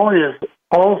 The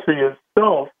policy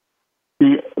itself,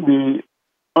 the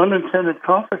unintended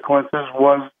consequences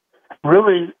was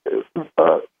really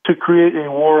to create a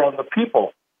war on the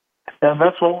people. And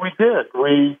that's what we did.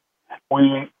 We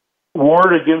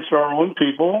warred against our own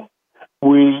people.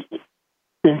 We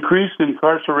increased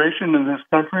incarceration in this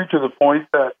country to the point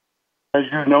that, as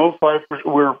you know,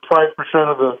 we're 5%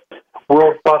 of the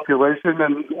world population,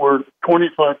 and we're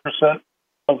 25%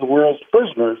 of the world's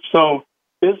prisoners. So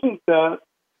isn't that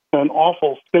an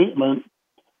awful statement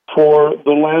for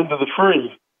the land of the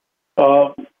free?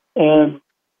 And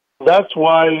that's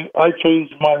why I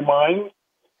changed my mind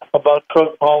about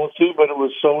drug policy, but it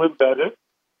was so embedded,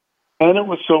 and it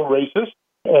was so racist,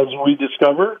 as we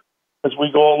discover as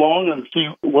we go along and see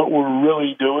what we're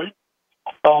really doing.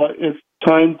 It's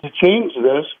time to change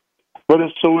this, but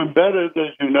it's so embedded,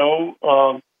 as you know,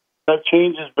 that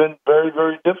change has been very,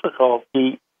 very difficult.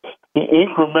 The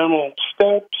incremental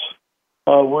steps,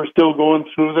 we're still going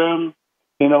through them.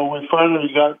 We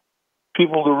finally got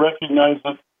people to recognize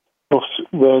that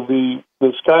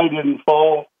the sky didn't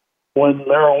fall when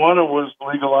marijuana was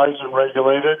legalized and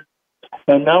regulated.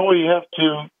 And now we have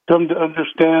to come to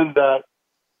understand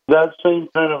that same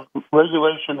kind of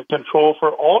regulation and control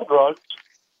for all drugs,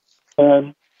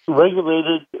 and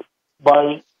regulated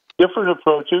by different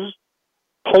approaches,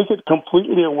 take it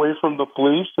completely away from the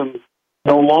police, and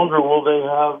no longer will they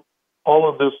have all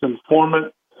of this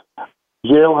informant,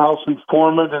 jailhouse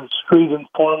informant and street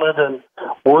informant, and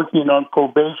working on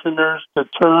probationers to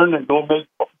turn and go make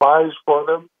buys for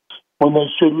them when they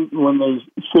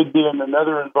should be in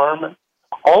another environment.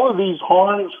 All of these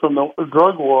harms from the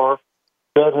drug war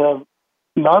that have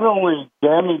not only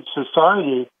damaged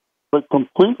society, but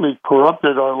completely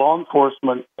corrupted our law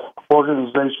enforcement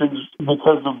organizations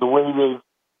because of the way they've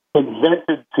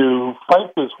invented to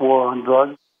fight this war on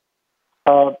drugs.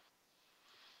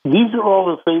 These are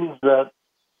all the things that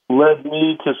led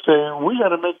me to say, we got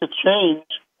to make a change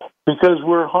because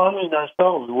we're harming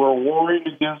ourselves. We're warring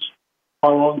against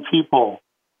our own people.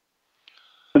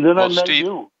 And then I met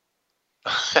you.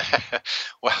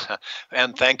 Well,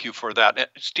 and thank you for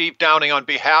that. Steve Downing, on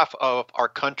behalf of our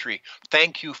country,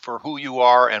 thank you for who you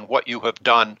are and what you have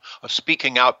done,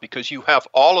 speaking out, because you have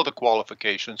all of the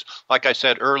qualifications. Like I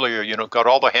said earlier, got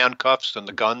all the handcuffs and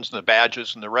the guns and the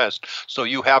badges and the rest. So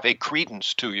you have a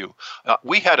credence to you.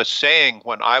 We had a saying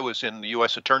when I was in the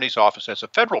U.S. Attorney's Office as a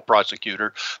federal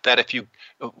prosecutor that if you,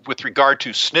 with regard to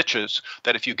snitches,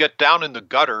 that if you get down in the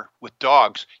gutter with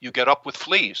dogs, you get up with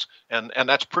fleas. And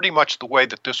that's pretty much the way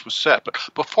that this was said. But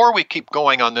before we keep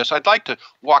going on this, I'd like to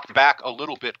walk back a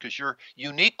little bit because you're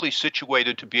uniquely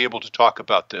situated to be able to talk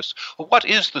about this. What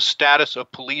is the status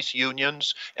of police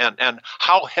unions, and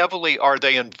how heavily are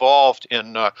they involved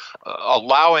in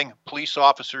allowing police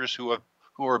officers who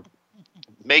are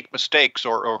make mistakes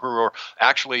or who are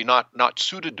actually not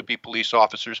suited to be police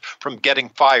officers from getting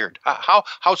fired?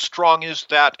 How strong is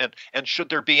that, and should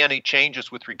there be any changes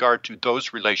with regard to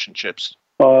those relationships?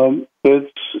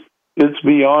 It's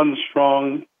beyond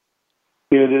strong.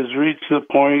 It has reached the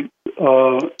point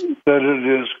that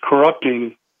it is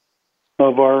corrupting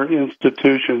of our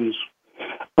institutions.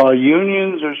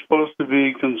 Unions are supposed to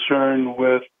be concerned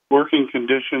with working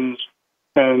conditions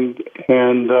and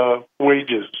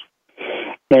wages,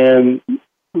 and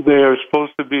they are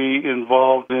supposed to be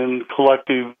involved in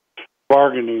collective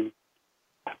bargaining.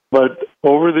 But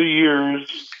over the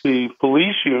years, the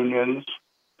police unions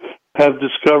have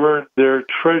discovered their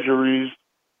treasuries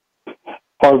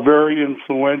are very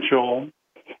influential,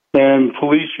 and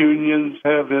police unions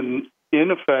have, in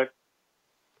effect,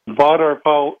 bought our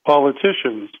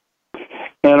politicians.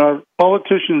 And our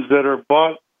politicians that are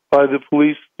bought by the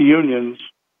police unions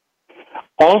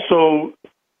also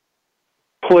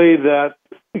play that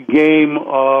game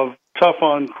of tough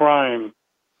on crime.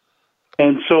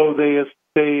 And so they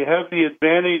have the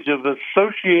advantage of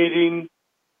associating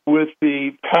with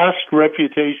the past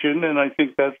reputation, and I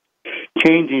think that's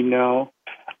changing now,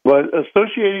 but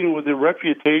associating with the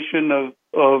reputation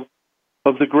of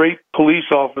the great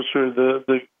police officer,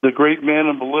 the great man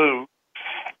in blue,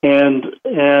 and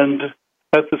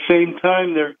at the same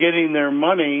time they're getting their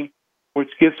money, which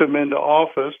gets them into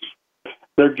office.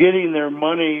 They're getting their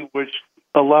money, which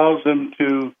allows them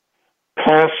to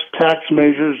pass tax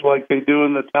measures like they do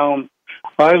in the town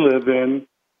I live in,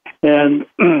 and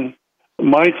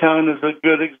my town is a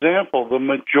good example. The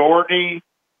majority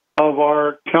of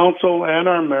our council and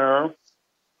our mayor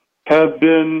have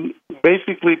been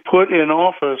basically put in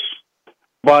office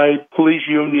by police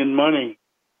union money.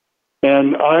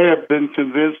 And I have been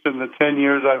convinced in the 10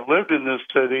 years I've lived in this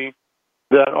city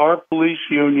that our police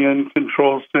union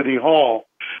controls City Hall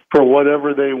for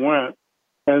whatever they want.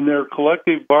 And their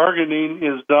collective bargaining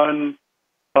is done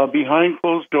behind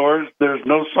closed doors. There's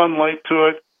no sunlight to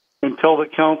it until the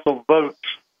council votes.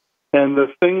 And the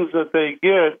things that they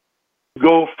get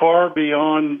go far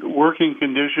beyond working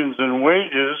conditions and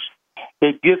wages.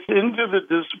 It gets into the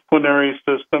disciplinary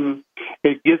system.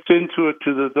 It gets into it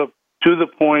to the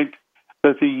point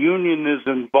that the union is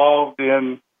involved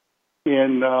in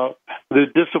the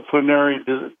disciplinary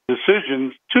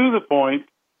decisions, to the point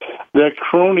that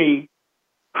crony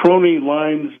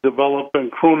lines develop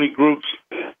and crony groups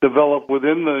develop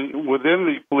within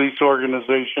the police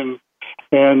organization,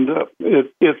 and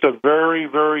it's a very,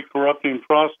 very corrupting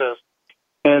process.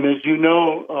 And as you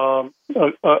know,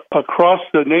 across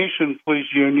the nation, police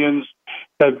unions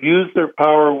have used their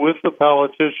power with the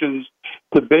politicians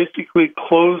to basically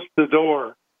close the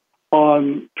door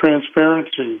on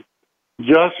transparency.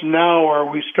 Just now are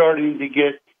we starting to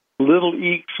get little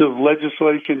eeks of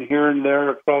legislation here and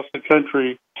there across the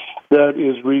country that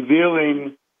is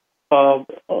revealing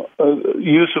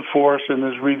use of force and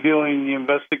is revealing the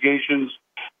investigations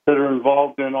that are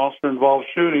involved in officer-involved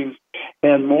shootings.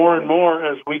 And more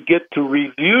as we get to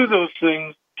review those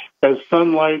things, as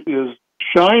sunlight is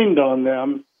shined on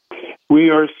them, we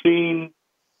are seeing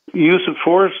use of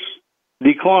force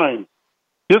decline.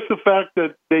 Just the fact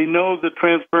that they know the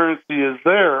transparency is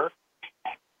there,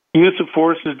 use of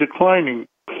force is declining.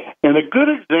 And a good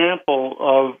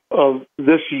example of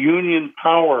this union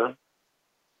power,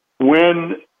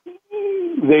 when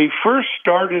they first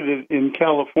started it in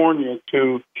California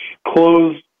to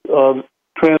close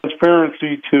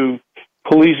transparency to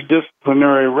police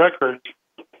disciplinary records,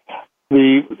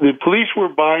 the police were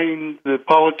buying the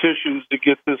politicians to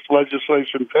get this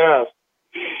legislation passed.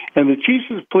 And the chiefs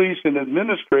of police and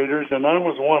administrators, and I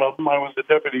was one of them, I was the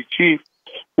deputy chief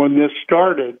when this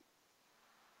started,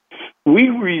 we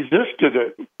resisted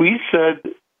it. We said,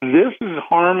 this is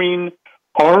harming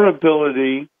our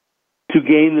ability to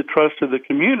gain the trust of the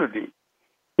community.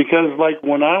 Because like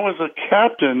when I was a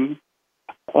captain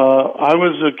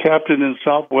in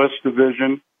Southwest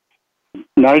Division,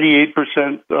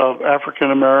 98% of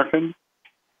African American.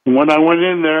 When I went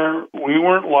in there, we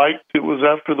weren't liked. It was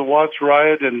after the Watts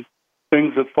riot and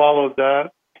things that followed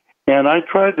that. And I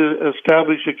tried to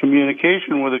establish a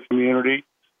communication with the community.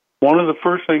 One of the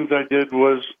first things I did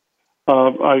was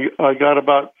I got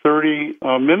about 30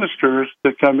 ministers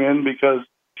to come in because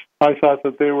I thought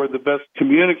that they were the best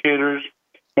communicators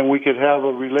and we could have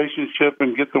a relationship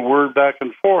and get the word back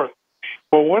and forth.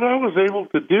 Well, what I was able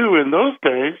to do in those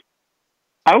days,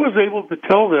 I was able to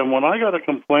tell them when I got a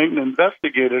complaint and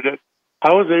investigated it,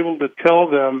 I was able to tell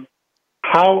them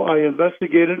how I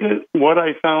investigated it, what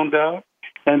I found out,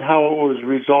 and how it was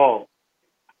resolved.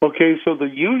 Okay, so the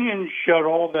union shut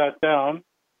all that down.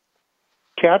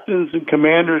 Captains and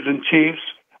commanders and chiefs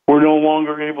were no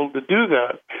longer able to do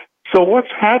that. So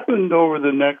what's happened over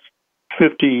the next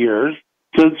 50 years,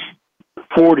 since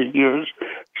 40 years,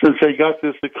 since they got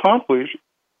this accomplished,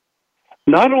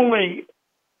 not only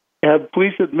have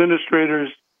police administrators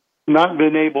not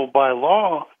been able by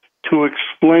law to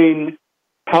explain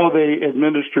how they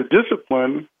administer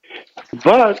discipline,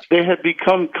 but they have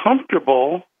become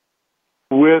comfortable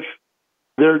with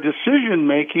their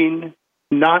decision-making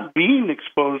not being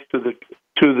exposed to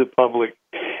the public.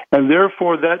 And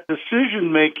therefore, that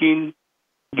decision-making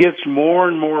gets more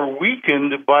and more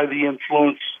weakened by the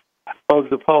influence of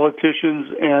the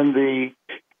politicians and the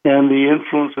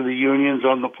influence of the unions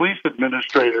on the police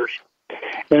administrators.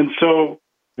 And so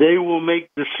they will make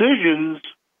decisions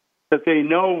that they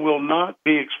know will not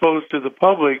be exposed to the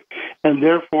public, and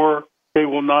therefore they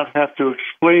will not have to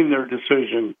explain their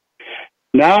decision.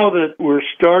 Now that we're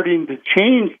starting to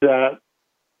change that,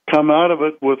 come out of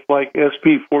it with like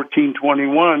SB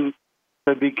 1421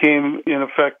 that became in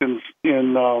effect in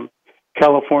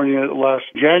California last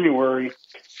January,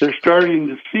 they're starting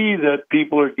to see that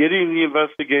people are getting the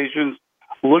investigations,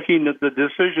 looking at the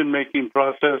decision-making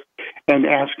process, and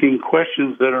asking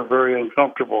questions that are very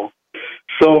uncomfortable.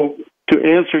 So to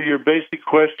answer your basic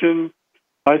question,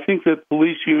 I think that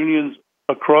police unions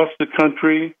across the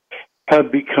country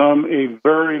have become a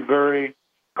very, very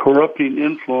corrupting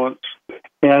influence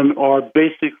and are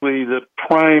basically the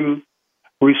prime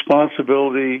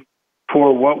responsibility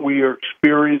for what we are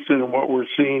experiencing and what we're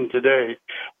seeing today.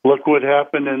 Look what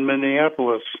happened in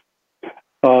Minneapolis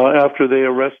after they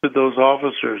arrested those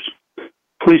officers.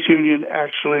 Police union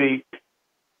actually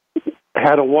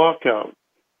had a walkout.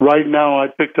 Right now, I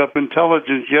picked up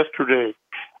intelligence yesterday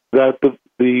that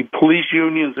the police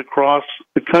unions across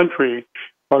the country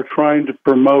are trying to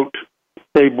promote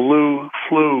a blue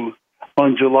flu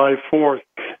on July 4th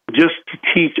just to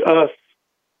teach us,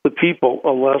 the people,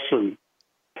 a lesson.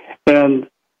 And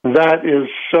that is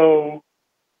so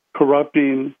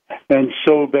corrupting and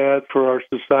so bad for our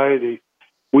society.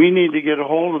 We need to get a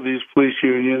hold of these police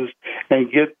unions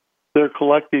and get their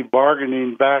collective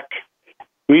bargaining back.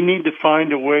 We need to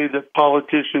find a way that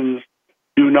politicians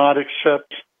do not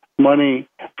accept money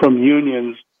from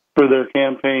unions for their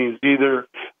campaigns, either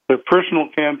their personal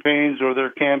campaigns or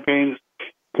their campaigns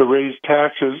to raise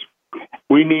taxes.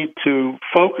 We need to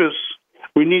focus.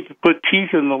 We need to put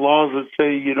teeth in the laws that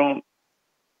say you don't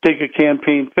take a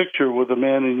campaign picture with a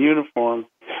man in uniform.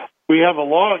 We have a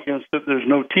law against it. There's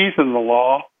no teeth in the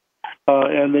law,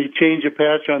 and they change a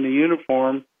patch on the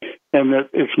uniform, and that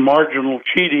it's marginal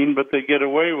cheating, but they get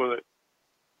away with it.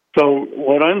 So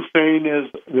what I'm saying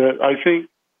is that I think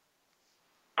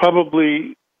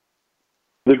probably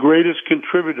the greatest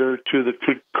contributor to the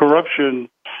corruption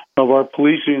of our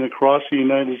policing across the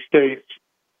United States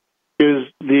is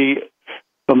the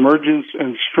emergence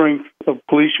and strength of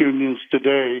police unions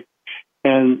today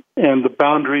and the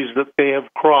boundaries that they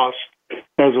have crossed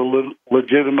as a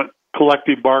legitimate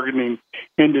collective bargaining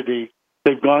entity.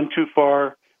 They've gone too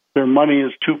far. Their money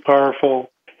is too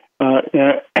powerful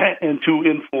and too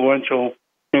influential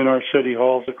in our city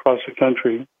halls across the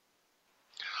country.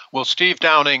 Well, Steve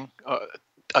Downing,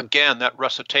 again, that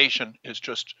recitation is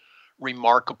just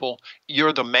remarkable.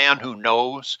 You're the man who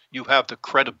knows. You have the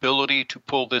credibility to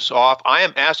pull this off. I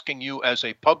am asking you as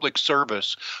a public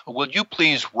service, will you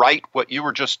please write what you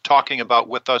were just talking about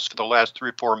with us for the last 3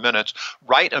 or 4 minutes?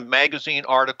 Write a magazine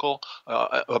article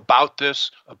about this,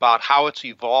 about how it's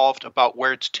evolved, about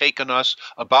where it's taken us,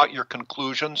 about your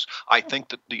conclusions. I think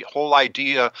that the whole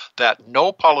idea that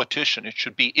no politician, it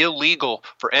should be illegal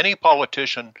for any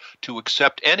politician to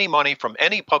accept any money from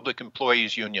any public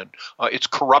employees union. It's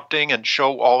corrupting and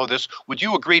show all of this. Would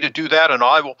you agree to do that? And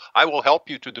I will help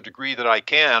you to the degree that I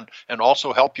can, and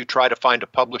also help you try to find a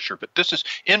publisher. But this is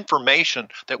information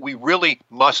that we really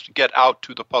must get out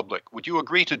to the public. Would you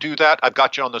agree to do that? I've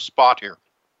got you on the spot here.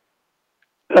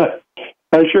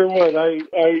 I sure would.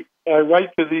 I write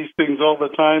to these things all the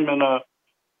time in a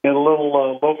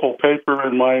little local paper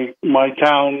in my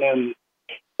town, and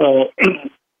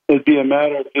it'd be a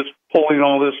matter of just pulling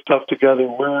all this stuff together.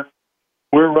 We're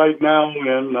right now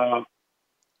in a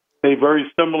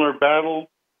very similar battle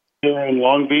here in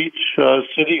Long Beach.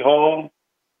 City Hall,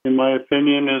 in my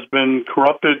opinion, has been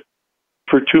corrupted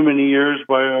for too many years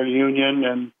by our union,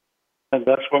 and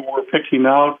that's what we're picking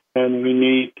out. And we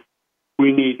need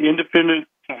independent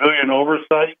civilian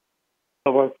oversight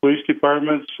of our police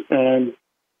departments, and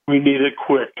we need it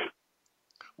quick.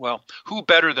 Well, who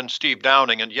better than Steve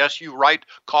Downing? And yes, you write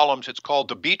columns. It's called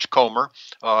The Beachcomber,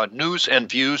 News and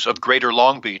Views of Greater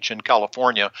Long Beach in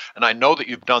California. And I know that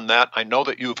you've done that. I know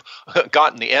that you've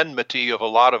gotten the enmity of a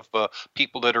lot of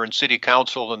people that are in city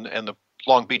council and the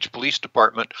Long Beach Police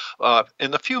Department. In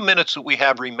the few minutes that we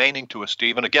have remaining to us,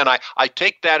 Steve, and again, I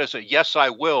take that as a yes, I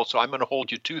will, so I'm going to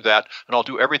hold you to that, and I'll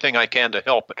do everything I can to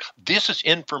help. But this is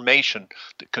information,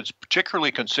 because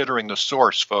particularly considering the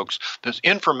source, folks, there's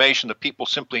information that people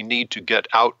simply need to get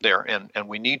out there, and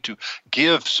we need to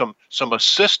give some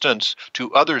assistance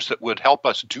to others that would help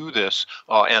us do this,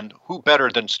 and who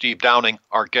better than Steve Downing,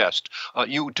 our guest.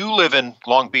 You do live in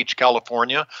Long Beach,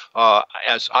 California.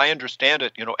 As I understand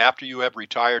it, after you have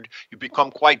retired, you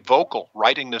become quite vocal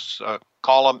writing this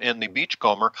column in the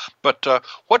Beachcomber. But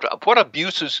what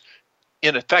abuses,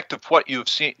 in effect of what you've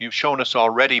shown us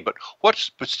already, but what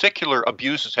particular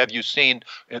abuses have you seen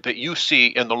that you see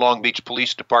in the Long Beach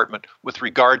Police Department with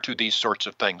regard to these sorts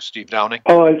of things, Steve Downing?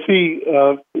 Oh, I see.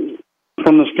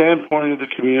 From the standpoint of the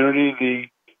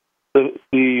community,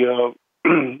 the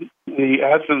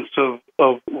absence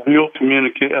of real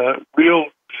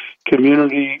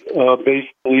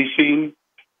community-based policing.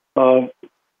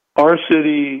 Our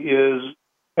city is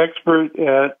expert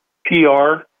at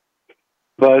PR,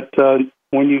 but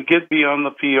when you get beyond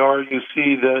the PR, you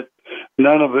see that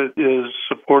none of it is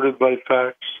supported by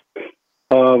facts.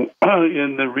 In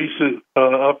the recent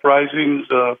uprisings,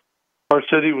 our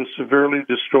city was severely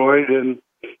destroyed, and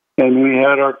we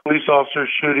had our police officers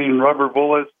shooting rubber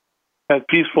bullets at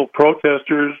peaceful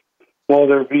protesters while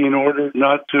they're being ordered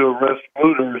not to arrest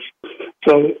looters.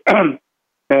 So, and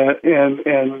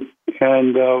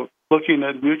looking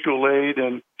at mutual aid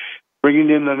and bringing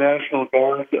in the National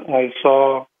Guard, I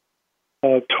saw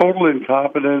total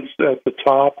incompetence at the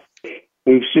top.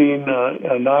 We've seen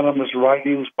anonymous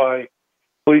writings by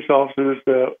police officers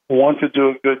that want to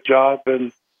do a good job,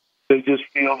 and they just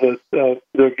feel that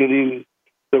they're getting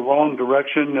the wrong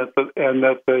direction, and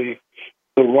that the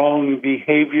wrong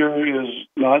behavior is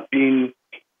not being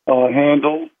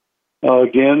handled.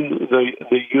 Again,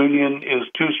 the union is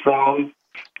too strong,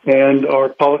 and our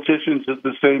politicians at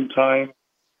the same time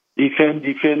defend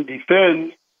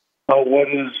what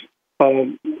is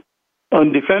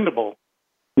undefendable,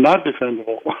 not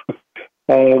defendable.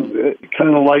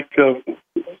 Kind of like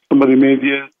somebody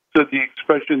said the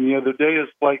expression the other day,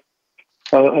 it's like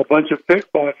a bunch of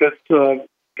pickpockets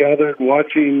gathered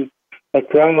a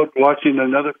crowd watching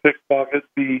another pickpocket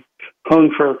be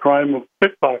hung for a crime of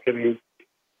pickpocketing.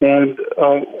 And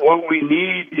what we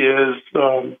need is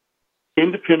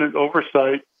independent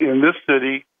oversight in this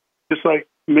city, just like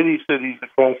many cities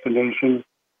across the nation,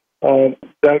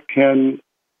 that can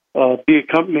be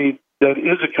accompanied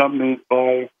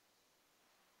by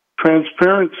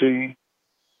transparency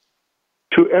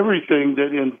to everything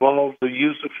that involves the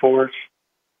use of force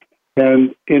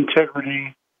and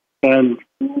integrity and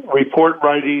report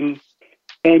writing.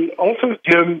 And also,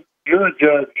 Jim, you're a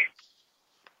judge.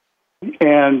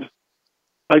 And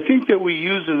I think that we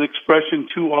use an expression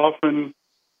too often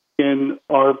in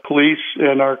our police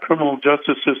and our criminal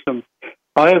justice system.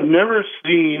 I have never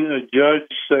seen a judge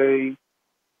say,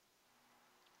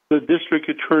 the district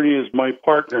attorney is my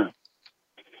partner.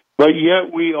 But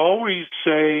yet we always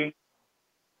say,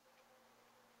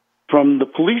 from the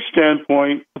police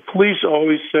standpoint, the police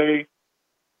always say,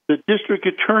 the district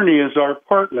attorney is our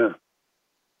partner.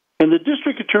 And the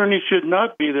district attorney should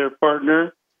not be their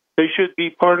partner. They should be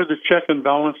part of the check and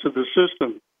balance of the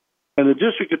system. And the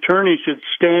district attorney should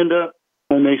stand up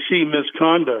when they see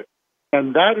misconduct.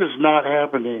 And that is not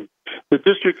happening. The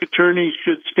district attorney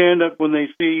should stand up when they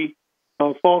see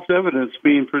false evidence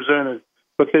being presented.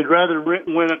 But they'd rather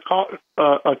win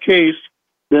a case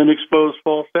than expose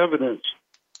false evidence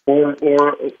or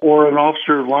an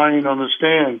officer lying on the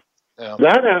stand. Yeah.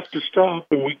 That has to stop,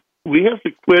 and we have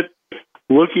to quit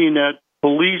looking at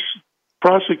police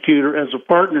prosecutor as a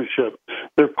partnership.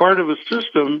 They're part of a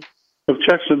system of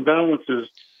checks and balances.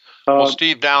 Well,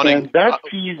 Steve Downing, and that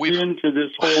feeds into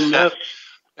this whole mess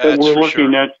that we're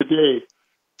looking at today.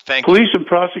 Thank police you. And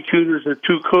prosecutors are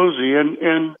too cozy,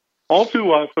 and all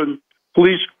too often,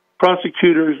 police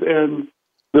prosecutors and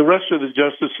the rest of the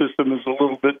justice system is a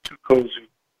little bit too cozy.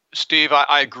 Steve,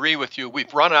 I agree with you.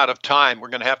 We've run out of time. We're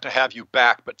going to have you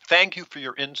back. But thank you for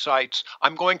your insights.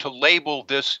 I'm going to label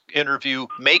this interview,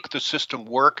 Make the System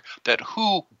Work, that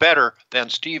who better than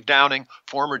Steve Downing,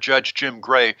 former Judge Jim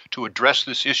Gray, to address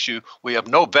this issue. We have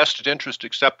no vested interest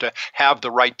except to have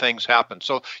the right things happen.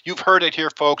 So you've heard it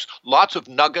here, folks. Lots of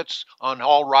nuggets on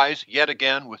All Rise, yet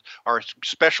again, with our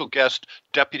special guest,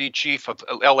 Deputy Chief of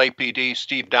LAPD,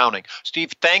 Steve Downing.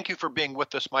 Steve, thank you for being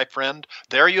with us, my friend.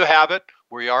 There you have it.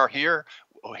 We are here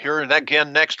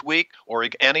again next week, or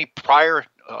any prior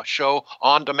show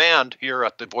on demand here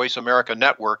at the Voice America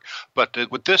Network. But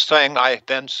with this thing, I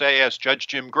then say, as Judge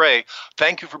Jim Gray,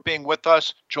 thank you for being with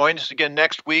us. Join us again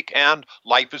next week, and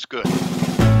life is good.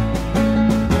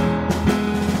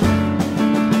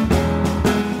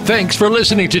 Thanks for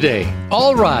listening today.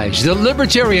 All Rise, the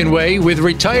Libertarian Way with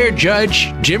retired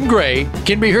Judge Jim Gray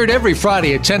can be heard every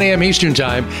Friday at 10 a.m. Eastern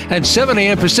Time and 7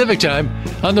 a.m. Pacific Time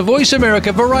on the Voice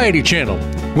America Variety Channel.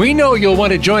 We know you'll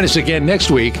want to join us again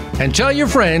next week, and tell your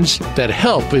friends that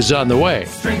help is on the way.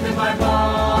 Strengthened by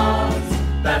bonds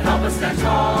that help us stand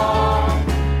tall.